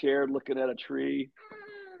Adirondack chair looking at a tree,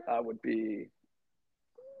 I would be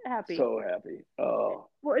happy. So happy. Oh.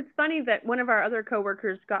 Well, it's funny that one of our other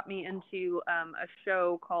coworkers got me into a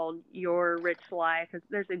show called Your Rich Life.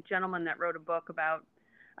 There's a gentleman that wrote a book about.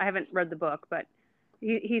 I haven't read the book, but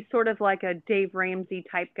he's sort of like a Dave Ramsey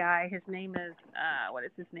type guy. His name is what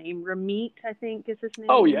is his name? Ramit, I think, is his name.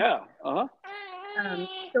 Oh yeah.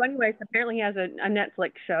 So anyways, apparently he has a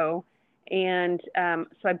Netflix show, and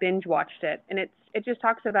so I binge watched it, and it just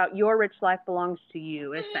talks about your rich life belongs to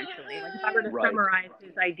you, essentially. Like if I were to summarize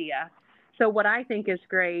his idea. So what I think is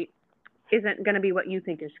great isn't going to be what you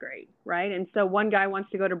think is great, right? And so one guy wants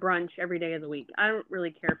to go to brunch every day of the week. I don't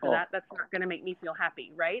really care for that. That's not going to make me feel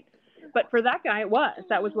happy, right? But for that guy,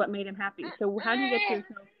 that was what made him happy. So how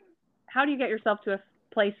do you get yourself to a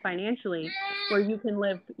place financially where you can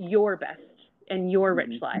live your best and your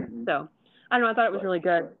rich life? So I don't know, I thought it was really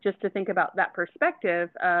good just to think about that perspective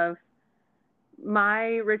of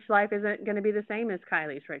my rich life isn't going to be the same as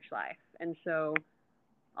Kylie's rich life. And so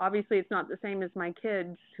obviously it's not the same as my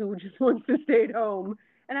kids who just wants to stay at home.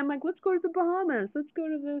 And I'm like, let's go to the Bahamas. Let's go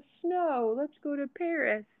to the snow. Let's go to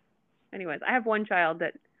Paris. Anyways, I have one child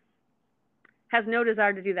that has no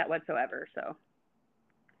desire to do that whatsoever. So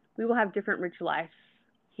we will have different rich lives,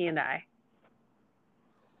 he and I.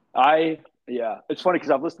 Yeah, it's funny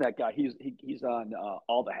because I've listened to that guy. He's on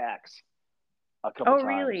All the Hacks a couple times. Oh,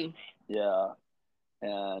 really? Yeah,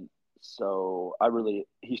 and so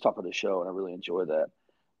he's top of the show, and I really enjoy that.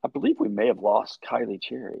 I believe we may have lost Kylie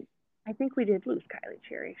Cherry. I think we did lose Kylie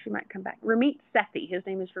Cherry. She might come back. Ramit Sethi. His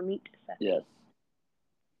name is Ramit Sethi. Yes.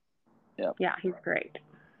 Yeah. Yeah, he's great.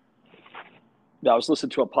 Yeah, I was listening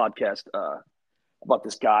to a podcast about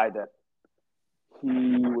this guy that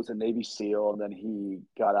he was a Navy SEAL, and then he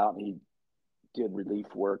got out and he did relief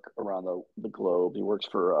work around the globe. He works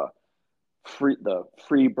for the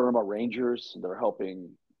Free Burma Rangers. They're helping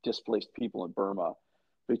displaced people in Burma.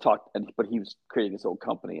 But he was creating his own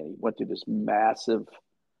company, and he went through this massive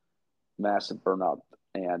burnout,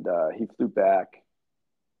 and he flew back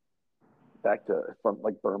from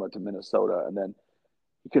like Burma to Minnesota, and then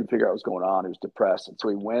he couldn't figure out what was going on. He was depressed, and so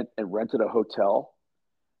he went and rented a hotel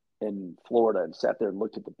in Florida and sat there and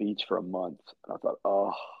looked at the beach for a month. And I thought,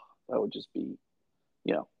 oh, that would just be,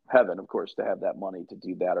 heaven, of course, to have that money to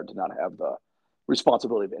do that, or to not have the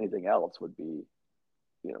responsibility of anything else would be,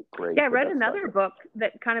 great. Yeah, I read another book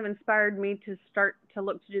that kind of inspired me to start to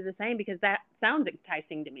look to do the same, because that sounds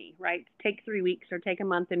enticing to me, right? Take 3 weeks or take a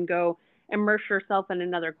month and go immerse yourself in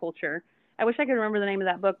another culture. I wish I could remember the name of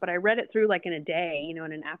that book, but I read it through like in a day, in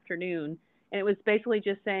an afternoon. And it was basically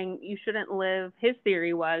just saying his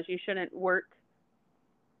theory was you shouldn't live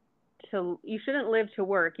to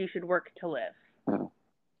work, you should work to live.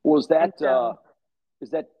 Well, is that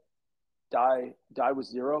Die with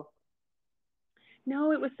Zero?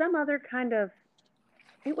 No, it was some other kind of,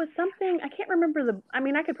 it was something, I can't remember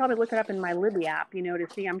I could probably look it up in my Libby app, to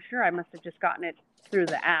see. I'm sure I must have just gotten it through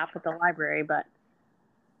the app at the library, but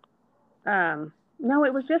no,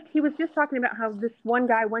 he was just talking about how this one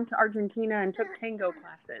guy went to Argentina and took tango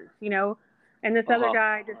classes, and this other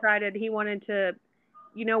guy decided he wanted to,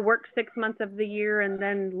 work 6 months of the year and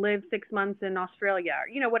then live 6 months in Australia,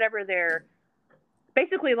 whatever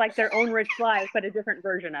basically like their own rich life, but a different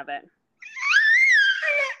version of it.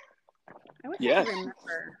 I wish I could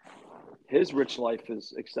remember. His rich life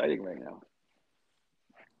is exciting right now.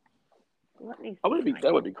 Let me see.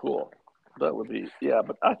 That would be cool. That would be, yeah.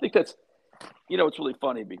 But I think that's, it's really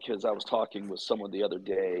funny because I was talking with someone the other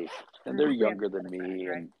day, and they're younger than me,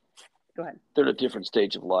 and go ahead. They're at a different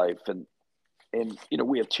stage of life, and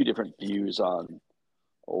we have two different views on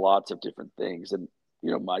lots of different things. And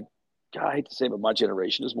I hate to say, but my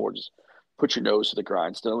generation is more just put your nose to the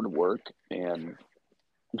grindstone and work and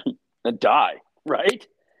die, right?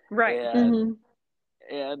 Right.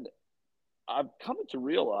 And I've come to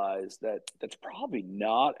realize that that's probably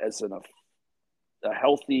not as a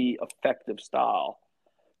healthy, effective style.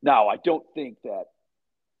 Now, I don't think that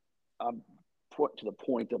I'm put to the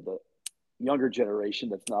point of the younger generation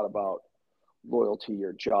that's not about loyalty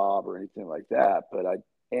or job or anything like that, but I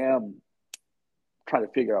am trying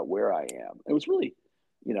to figure out where I am. It was really,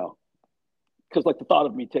 because like the thought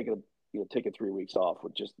of me taking 3 weeks off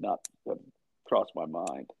would just not have crossed my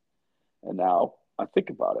mind. And now I think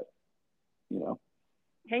about it,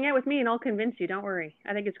 Hang out with me and I'll convince you. Don't worry.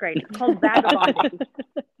 I think it's great. It's called Vagabonding.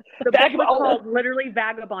 The book was called literally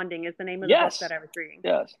Vagabonding is the name of the book that I was reading.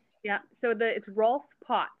 Yes. Yeah. So it's Rolf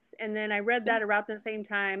Potts. And then I read that around the same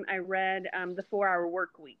time I read The 4-Hour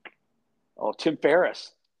Work Week. Oh, Tim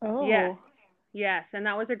Ferriss. Oh. Yes. Yes. And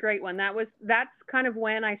that was a great one. That's kind of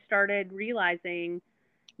when I started realizing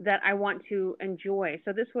that I want to enjoy.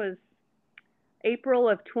 So this was April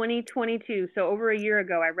of 2022. So over a year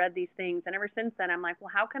ago, I read these things. And ever since then, I'm like,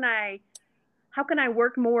 well, how can I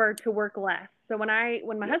work more to work less? So when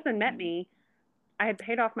my husband met me, I had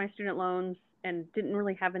paid off my student loans and didn't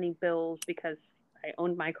really have any bills because I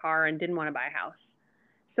owned my car and didn't want to buy a house.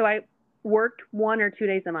 So I worked 1 or 2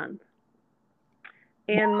 days a month.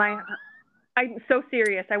 And I'm so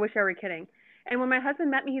serious. I wish I were kidding. And when my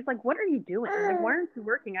husband met me, he's like, "What are you doing? Like, why aren't you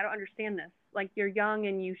working? I don't understand this. Like, you're young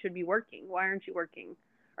and you should be working. Why aren't you working?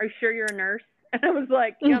 Are you sure you're a nurse?" And I was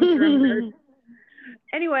like, "Yeah, I'm sure I'm a nurse."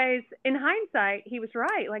 Anyways, in hindsight, he was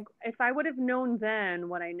right. Like, if I would have known then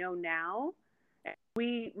what I know now,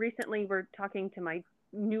 we recently were talking to my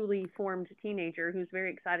newly formed teenager who's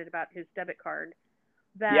very excited about his debit card.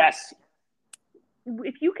 That Yes.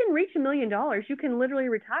 if you can reach $1 million, you can literally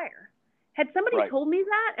retire. Had somebody Right. told me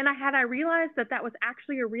that, and I realized that that was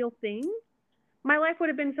actually a real thing, my life would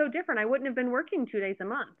have been so different. I wouldn't have been working 2 days a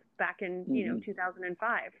month back in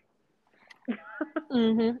 2005.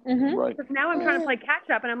 Right. Because now I'm trying to play catch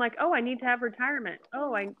up, and I'm like, oh, I need to have retirement.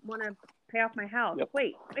 Oh, I want to pay off my house. Yep.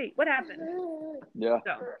 Wait, what happened? Yeah.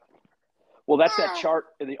 So, Well, that's that chart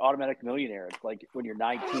in the Automatic Millionaire. It's like when you're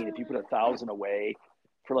 19, if you put 1,000 away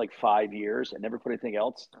for like 5 years and never put anything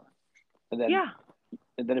else,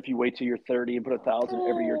 and then if you wait till you're 30 and put 1,000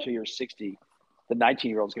 every year till you're 60, the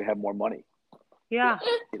 19-year-old's gonna have more money. Yeah.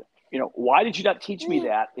 Why did you not teach me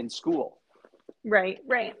that in school? Right.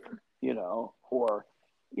 Or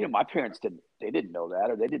my parents didn't know that,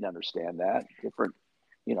 or they didn't understand that. Different,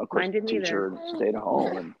 of course, Mine didn't teacher either. stayed at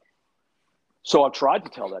home, and so I've tried to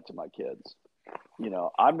tell that to my kids.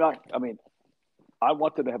 I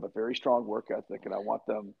want them to have a very strong work ethic, and I want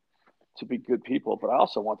them to be good people, but I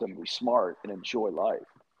also want them to be smart and enjoy life.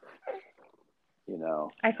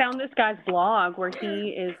 I found this guy's blog where he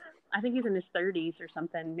is, I think he's in his 30s or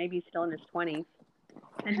something, maybe he's still in his 20s,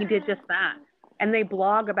 and he did just that. And they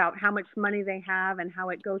blog about how much money they have and how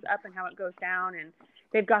it goes up and how it goes down, and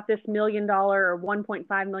they've got this $1 million or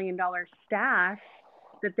 $1.5 million stash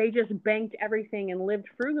that they just banked everything and lived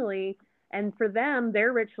frugally. And for them,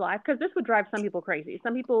 their rich life, because this would drive some people crazy.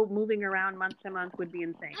 Some people moving around month to month would be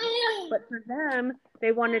insane. But for them,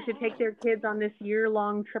 they wanted to take their kids on this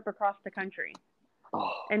year-long trip across the country.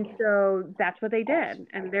 And so that's what they did.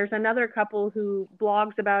 And there's another couple who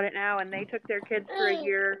blogs about it now, and they took their kids for a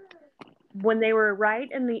year when they were right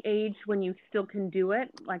in the age when you still can do it,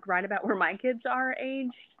 like right about where my kids are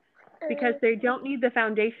aged, because they don't need the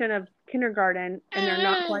foundation of kindergarten and they're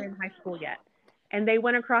not quite in high school yet. And they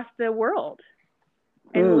went across the world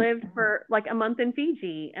and lived for like a month in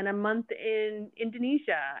Fiji and a month in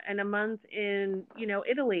Indonesia and a month in,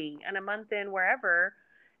 Italy and a month in wherever,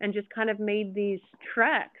 and just kind of made these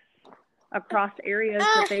treks across areas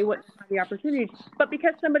that they wouldn't have the opportunity. But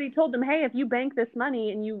because somebody told them, hey, if you bank this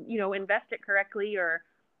money and you invest it correctly or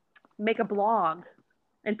make a blog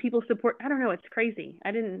and people support, I don't know, it's crazy.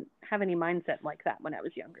 I didn't have any mindset like that when I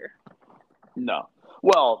was younger. No.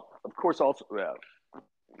 Well, of course, also,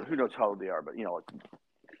 who knows how old they are, but,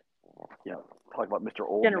 talk about Mr.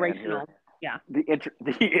 Old Man Generational. here. Yeah. The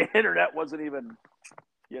internet wasn't even,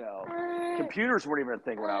 computers weren't even a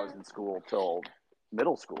thing when I was in school till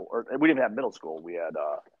middle school, or we didn't have middle school. We had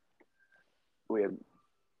what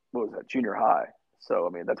was that, junior high. So,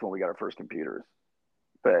 that's when we got our first computers.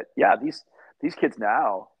 But yeah, these kids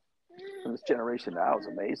now, this generation now is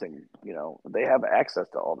amazing. They have access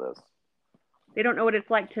to all this. They don't know what it's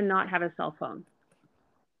like to not have a cell phone.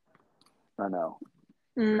 I know.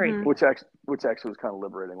 Crazy. Which actually was kind of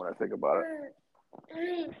liberating when I think about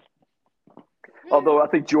it. Although I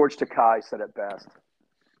think George Takei said it best,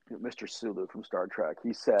 Mr. Sulu from Star Trek.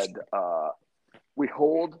 He said, we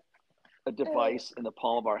hold a device in the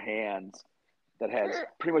palm of our hands that has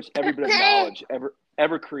pretty much every bit of knowledge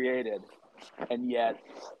ever created, and yet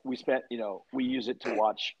we use it to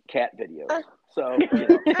watch cat videos. So,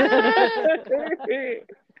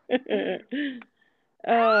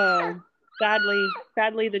 Oh,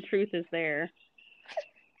 sadly, the truth is there.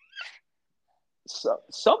 So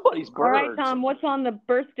somebody's birds. All right, Tom, what's on the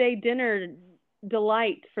birthday dinner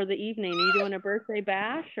delight for the evening? Are you doing a birthday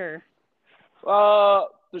bash or?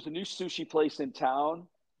 There's a new sushi place in town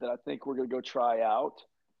that I think we're gonna go try out.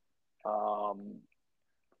 I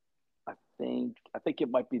think it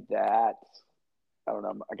might be that. I don't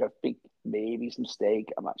know. I gotta think maybe some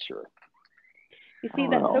steak. I'm not sure. You see,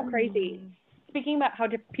 that's so crazy. Speaking about how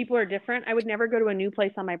people are different, I would never go to a new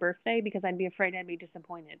place on my birthday because I'd be afraid I'd be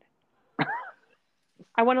disappointed.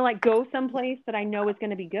 I want to go someplace that I know is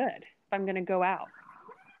going to be good if I'm going to go out.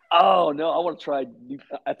 Oh no, I want to try.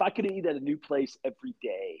 If I could eat at a new place every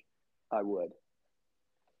day, I would.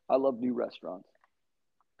 I love new restaurants.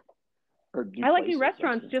 I like new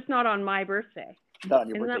restaurants, just not on my birthday. Not on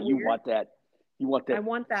your birthday. You want that. I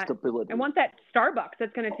want that stability. I want that Starbucks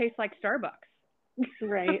that's going to taste like Starbucks.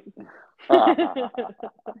 Right.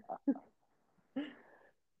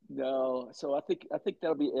 No, so I think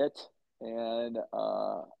that'll be it. And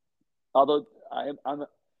although I'm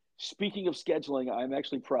speaking of scheduling, I'm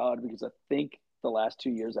actually proud because I think the last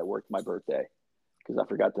 2 years I worked my birthday because I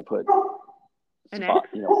forgot to put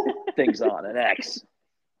things on an X.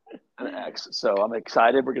 So I'm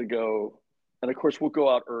excited. We're gonna go, and of course we'll go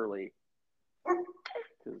out early.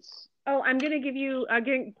 I'm going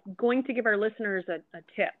to give our listeners a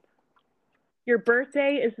tip. Your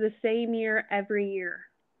birthday is the same year every year.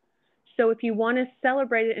 So if you want to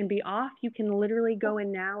celebrate it and be off, you can literally go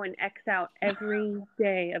in now and X out every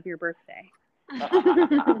day of your birthday.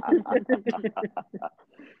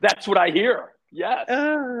 That's what I hear. Yes,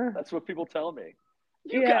 that's what people tell me.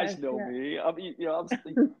 You guys know me. I mean,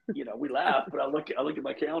 we laugh, but I look at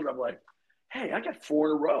my calendar. I'm like, hey, I got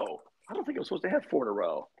 4 in a row. I don't think I'm supposed to have 4 in a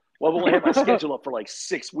row. Well, I've only had my schedule up for like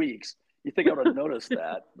 6 weeks. You think I would have noticed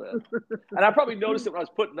that? And I probably noticed it when I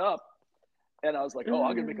was putting up. And I was like, oh,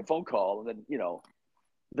 I'm going to make a phone call. And then,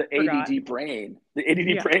 the ADD brain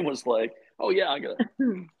was like, oh, yeah, I'm going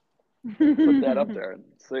to put that up there and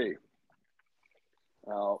see.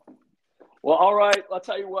 Well, all right. I'll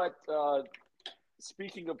tell you what.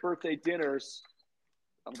 Speaking of birthday dinners,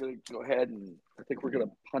 I'm going to go ahead and I think we're going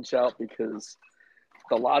to punch out because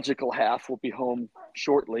the logical half will be home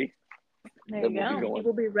shortly. There you go. She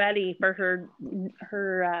will be ready for her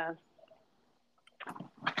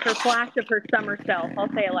flash of her summer self. I'll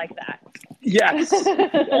say it like that. Yes.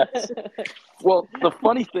 Yes. Well, the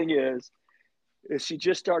funny thing is she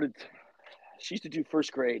just started. She used to do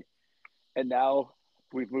first grade, and now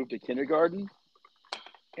we've moved to kindergarten,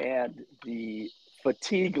 and the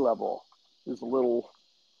fatigue level is a little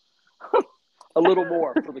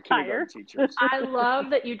more for the kindergarten teachers. I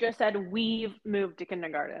love that you just said we've moved to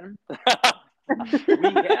kindergarten. We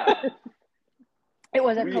have. It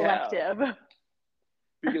was a collective.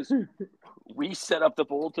 Because we set up the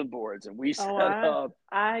bulletin boards and we set up.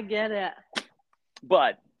 I get it.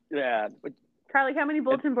 But yeah. Carly, how many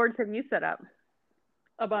bulletin boards have you set up?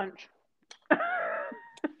 A bunch.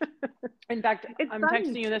 In fact, I'm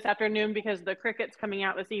texting you this afternoon because the Cricket's coming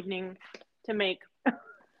out this evening to make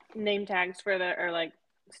name tags or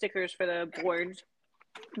stickers for the boards.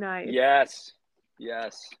 Nice.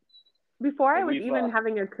 Yes. Before I was even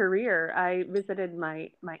having a career, I visited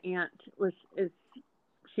my aunt.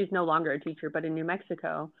 She's no longer a teacher, but in New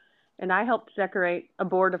Mexico, and I helped decorate a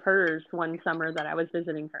board of hers one summer that I was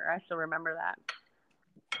visiting her. I still remember that.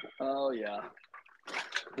 Oh yeah,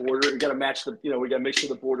 border. We got to match we got to make sure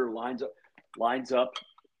the border lines up.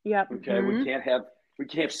 Yep. Okay, mm-hmm. we can't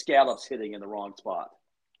have scallops hitting in the wrong spot.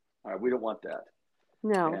 All right, we don't want that.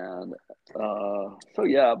 No. And so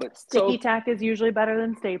yeah, but sticky tack is usually better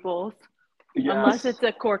than staples, unless it's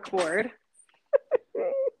a cork board.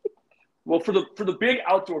 Well, for the big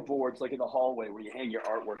outdoor boards, like in the hallway where you hang your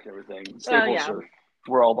artwork and everything, staples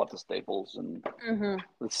we're all about the staples. And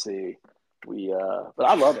let's see, but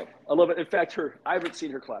I love it. In fact, I haven't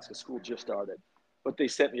seen her class because school just started, but they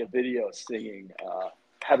sent me a video singing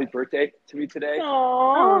 "Happy Birthday" to me today.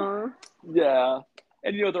 Aww. Yeah,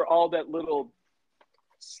 and they're all that little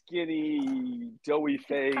skinny, doughy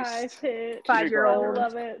faced 5-year-old.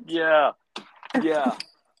 Love it. Yeah.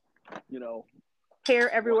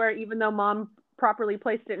 Hair everywhere, even though mom properly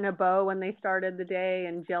placed it in a bow when they started the day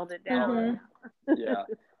and gelled it down. Yeah.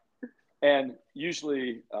 And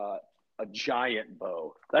usually a giant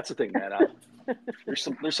bow. That's the thing, man. There's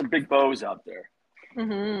some big bows out there.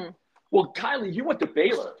 Mm-hmm. Well, Kylie, you went to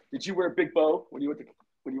Baylor. Did you wear a big bow when you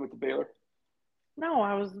went to Baylor? No,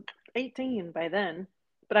 I was 18 by then,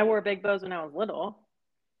 but I wore big bows when I was little.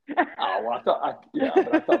 Oh, well,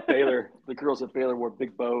 I thought Baylor, the girls at Baylor wore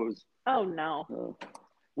big bows. Oh no.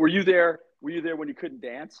 Were you there when you couldn't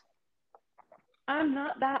dance? I'm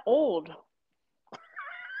not that old.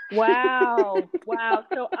 Wow.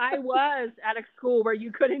 So I was at a school where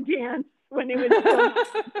you couldn't dance when it was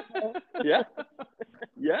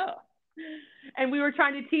Yeah. And we were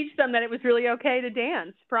trying to teach them that it was really okay to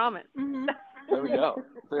dance. Promise. Mm-hmm.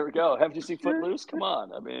 There we go. Haven't you seen Footloose? Come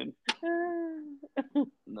on. I mean,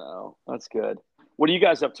 no, that's good. What are you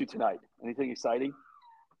guys up to tonight? Anything exciting?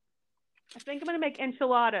 I think I'm going to make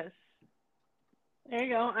enchiladas. There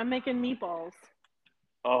you go. I'm making meatballs.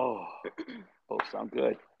 Oh, both sound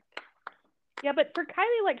good. Yeah, but for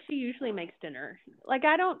Kylie, she usually makes dinner. I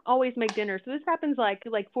don't always make dinner, so this happens like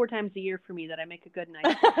 4 times a year for me that I make a good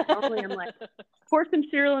night. Normally, I'm pour some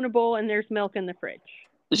cereal in a bowl and there's milk in the fridge.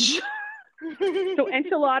 So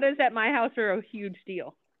enchiladas at my house are a huge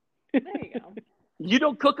deal. There you go. You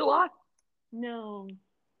don't cook a lot? No.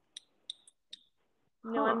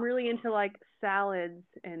 No, I'm really into salads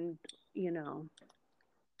and,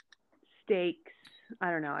 steaks. I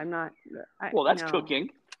don't know. I'm not. Well, that's cooking.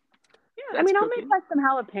 Yeah, I'll make some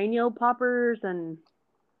jalapeno poppers and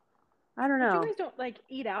I don't But know. you guys don't like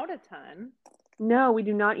eat out a ton. No, we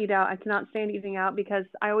do not eat out. I cannot stand eating out because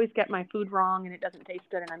I always get my food wrong and it doesn't taste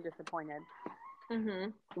good and I'm disappointed. Mm-hmm.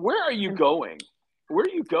 Where are you going? Where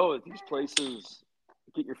do you go at these places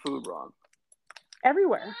get your food wrong?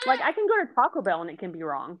 Everywhere. Like I can go to Taco Bell and it can be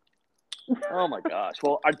wrong. Oh my gosh.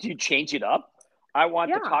 Well, do you change it up? I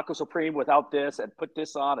want the Yeah. taco supreme without this and put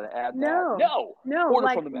this on and add that. No. Order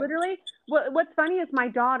Like from the menu. literally, what's funny is my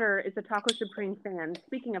daughter is a Taco Supreme fan.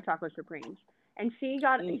 Speaking of Taco Supremes, and she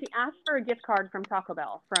asked for a gift card from Taco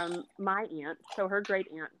Bell from my aunt, so her great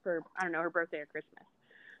aunt for I don't know her birthday or Christmas.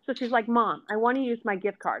 So she's like, Mom, I want to use my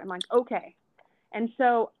gift card. I'm like, okay. And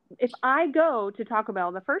so if I go to Taco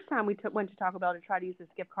Bell, the first time we went to Taco Bell to try to use this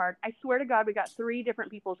gift card, I swear to God, we got 3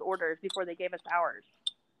 different people's orders before they gave us ours.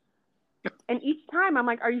 And each time I'm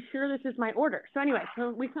like, are you sure this is my order? So anyway,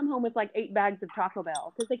 so we come home with like 8 bags of Taco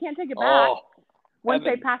Bell because they can't take it back once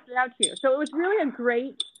they pass it out to you. So it was really a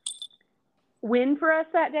great win for us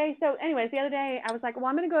that day. So anyways, the other day I was like, well,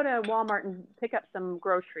 I'm going to go to Walmart and pick up some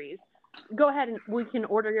groceries. Go ahead and we can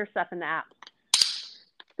order your stuff in the app.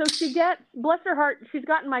 So she gets, bless her heart, she's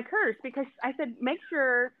gotten my curse because I said, make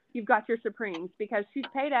sure you've got your Supremes because she's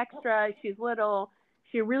paid extra. She's little.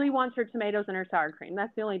 She really wants her tomatoes and her sour cream.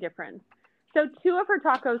 That's the only difference. So 2 of her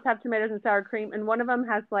tacos have tomatoes and sour cream, and one of them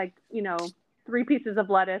has 3 pieces of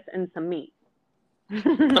lettuce and some meat.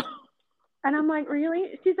 And I'm like,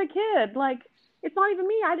 really? She's a kid. Like, it's not even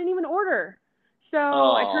me. I didn't even order. So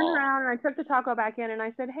I turned around and I took the taco back in and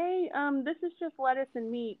I said, hey, this is just lettuce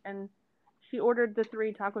and meat. And she ordered the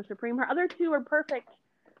 3 Taco Supreme. Her other 2 are perfect,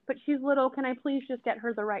 but she's little. Can I please just get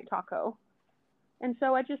her the right taco? And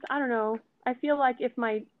so I don't know. I feel like if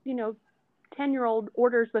my, 10-year-old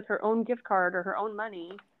orders with her own gift card or her own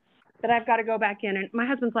money, that I've got to go back in. And my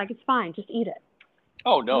husband's like, it's fine. Just eat it.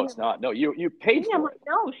 Oh, no, it's not. No, you paid for I'm it. like,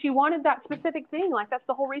 no, she wanted that specific thing. Like, that's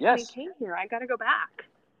the whole reason we came here. I got to go back.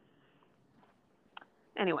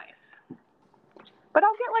 Anyways. But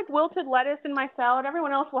I'll get, wilted lettuce in my salad.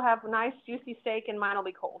 Everyone else will have nice, juicy steak, and mine will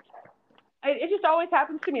be cold. It just always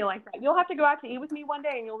happens to me like that. You'll have to go out to eat with me one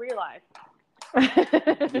day, and you'll realize.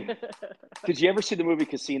 Did you ever see the movie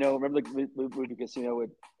Casino? Remember the movie Casino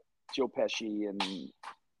with Joe Pesci and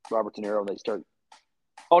Robert De Niro? And they start.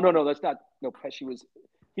 Oh no, that's not. No, Pesci was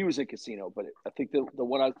in Casino, but I think the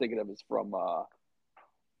one I was thinking of is from.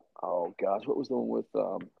 Oh gosh, what was the one with?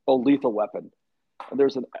 Lethal Weapon. And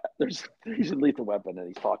he's in Lethal Weapon, and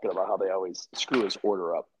he's talking about how they always screw his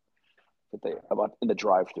order up. About in the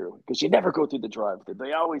drive-through because you never go through the drive-through.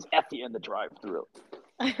 They always F you in the drive-through.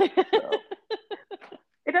 So.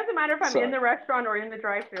 It doesn't matter if I'm in the restaurant or in the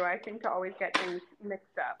drive-thru. I seem to always get things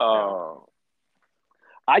mixed up. Oh.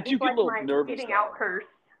 I do get a little nervous. Eating out curse.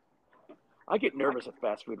 I get nervous at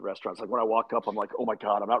fast food restaurants. Like when I walk up, I'm like, oh my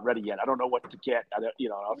God, I'm not ready yet. I don't know what to get. I'll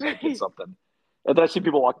have to get something. And then I see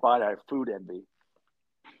people walk by and I have food envy.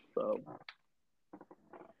 So.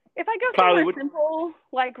 If I go somewhere simple,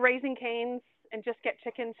 like Raising Cane's, and just get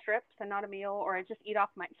chicken strips and not a meal, or I just eat off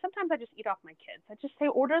sometimes I just eat off my kids. I just say,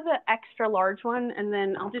 order the extra large one, and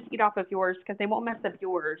then I'll just eat off of yours, because they won't mess up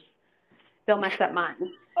yours. They'll mess up mine.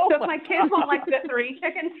 So if my kids want the 3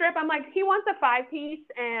 chicken strip, I'm like, he wants a 5-piece,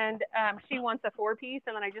 and she wants a 4-piece,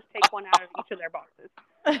 and then I just take one out of each of their boxes.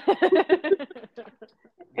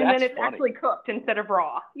 And then it's actually cooked instead of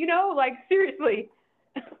raw. Seriously.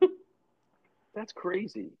 That's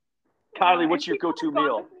crazy. Kylie, what's your go-to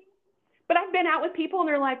meal? But I've been out with people and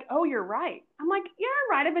they're like, oh, you're right. I'm like, yeah,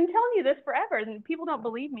 I'm right. I've been telling you this forever. And people don't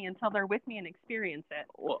believe me until they're with me and experience it.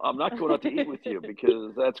 Well, I'm not going out to eat with you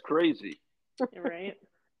because that's crazy. Right.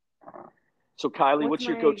 So, Kylie, what's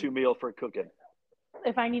your go-to meal for cooking?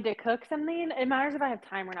 If I need to cook something, it matters if I have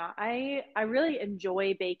time or not. I really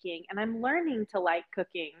enjoy baking, and I'm learning to like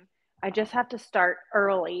cooking. I just have to start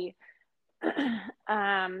early.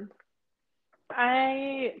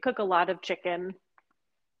 I cook a lot of chicken.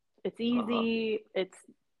 It's easy. It's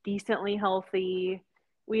decently healthy.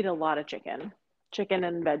 We eat a lot of chicken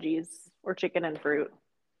and veggies, or chicken and fruit.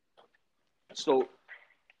 So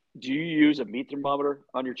do you use a meat thermometer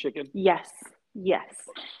on your chicken? Yes.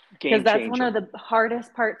 Because that's one of the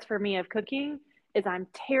hardest parts for me of cooking is I'm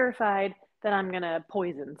terrified that I'm going to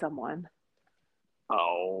poison someone.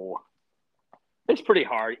 Oh, it's pretty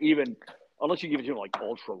hard, even unless you give it to them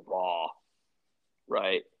ultra raw.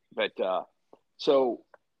 Right. But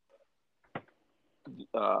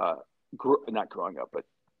not growing up, but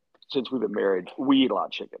since we've been married, we eat a lot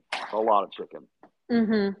of chicken.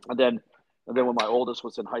 Mm-hmm. And then when my oldest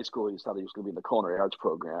was in high school, he decided he was going to be in the culinary arts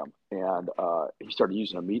program, and he started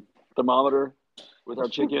using a meat thermometer with our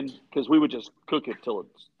chicken because we would just cook it till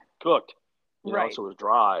it's cooked, so it was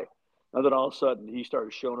dry. And then all of a sudden he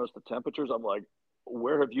started showing us the temperatures. I'm like,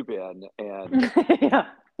 where have you been? And Yeah.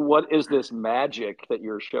 what is this magic that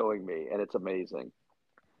you're showing me? And it's amazing.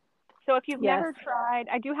 So if you've Yes. never tried,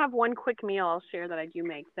 I do have one quick meal I'll share that I do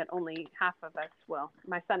make that only half of us, well,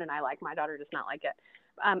 my son and I like. My daughter does not like it.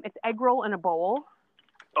 It's egg roll in a bowl.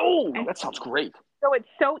 Oh, that sounds great. So it's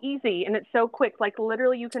so easy and it's so quick. Like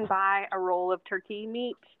literally you can buy a roll of turkey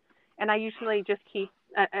meat. And I usually just keep,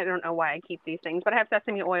 I don't know why I keep these things, but I have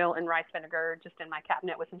sesame oil and rice vinegar just in my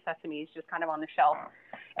cabinet with some sesames just kind of on the shelf.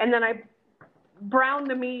 And then I brown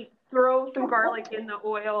the meat, throw some garlic in the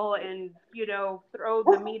oil and, throw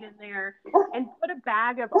the meat in there and put a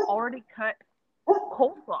bag of already cut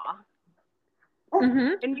coleslaw.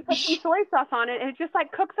 Mm-hmm. And you put some soy sauce on it and it just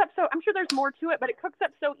like cooks up. So I'm sure there's more to it, but it cooks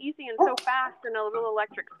up so easy and so fast in a little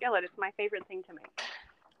electric skillet. It's my favorite thing to make.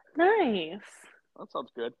 Nice. That sounds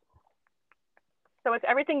good. So it's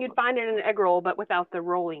everything you'd find in an egg roll, but without the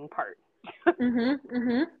rolling part. Mm-hmm.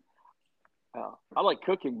 Mm-hmm. I like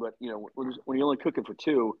cooking, but when you're only cooking for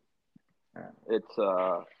two, it's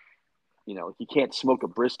you can't smoke a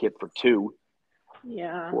brisket for two.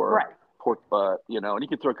 Yeah. Or Right. pork butt, and you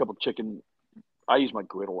can throw a couple chicken. I use my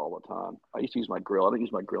griddle all the time. I used to use my grill. I don't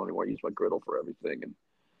use my grill anymore. I use my griddle for everything.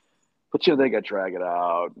 But they got to drag it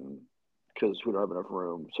out because we don't have enough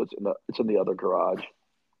room. So it's in the other garage.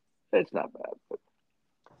 It's not bad, but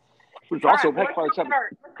it's also All right, heck by the time.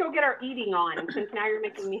 let's go get our eating on since now you're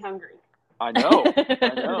making me hungry. I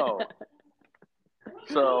know.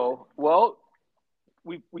 So, well,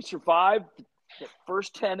 we survived the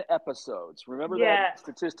first 10 episodes. Remember that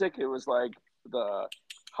statistic? It was like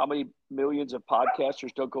how many millions of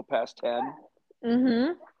podcasters don't go past 10?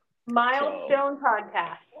 Mm-hmm. Milestone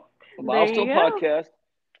podcast. Milestone podcast.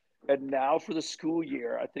 And now for the school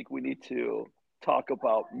year, I think we need to talk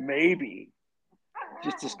about maybe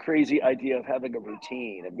just this crazy idea of having a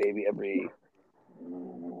routine and maybe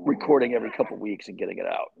recording every couple of weeks and getting it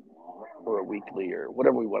out, or a weekly or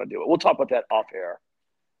whatever we want to do it. We'll talk about that off air.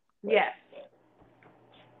 Yes.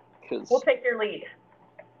 We'll take your lead.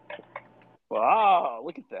 Wow,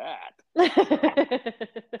 look at that.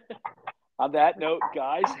 On that note,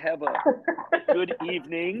 guys, have a good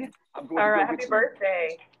evening. I'm going to go happy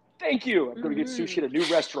birthday. Thank you. I'm going to get sushi at a new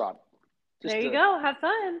restaurant. There you go. Have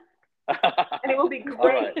fun. And it will be great. All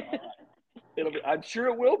right. I'm sure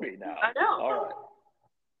it will be now. I know. All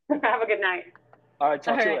right. Have a good night. All right.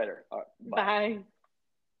 Talk to you right. later. All right, Bye.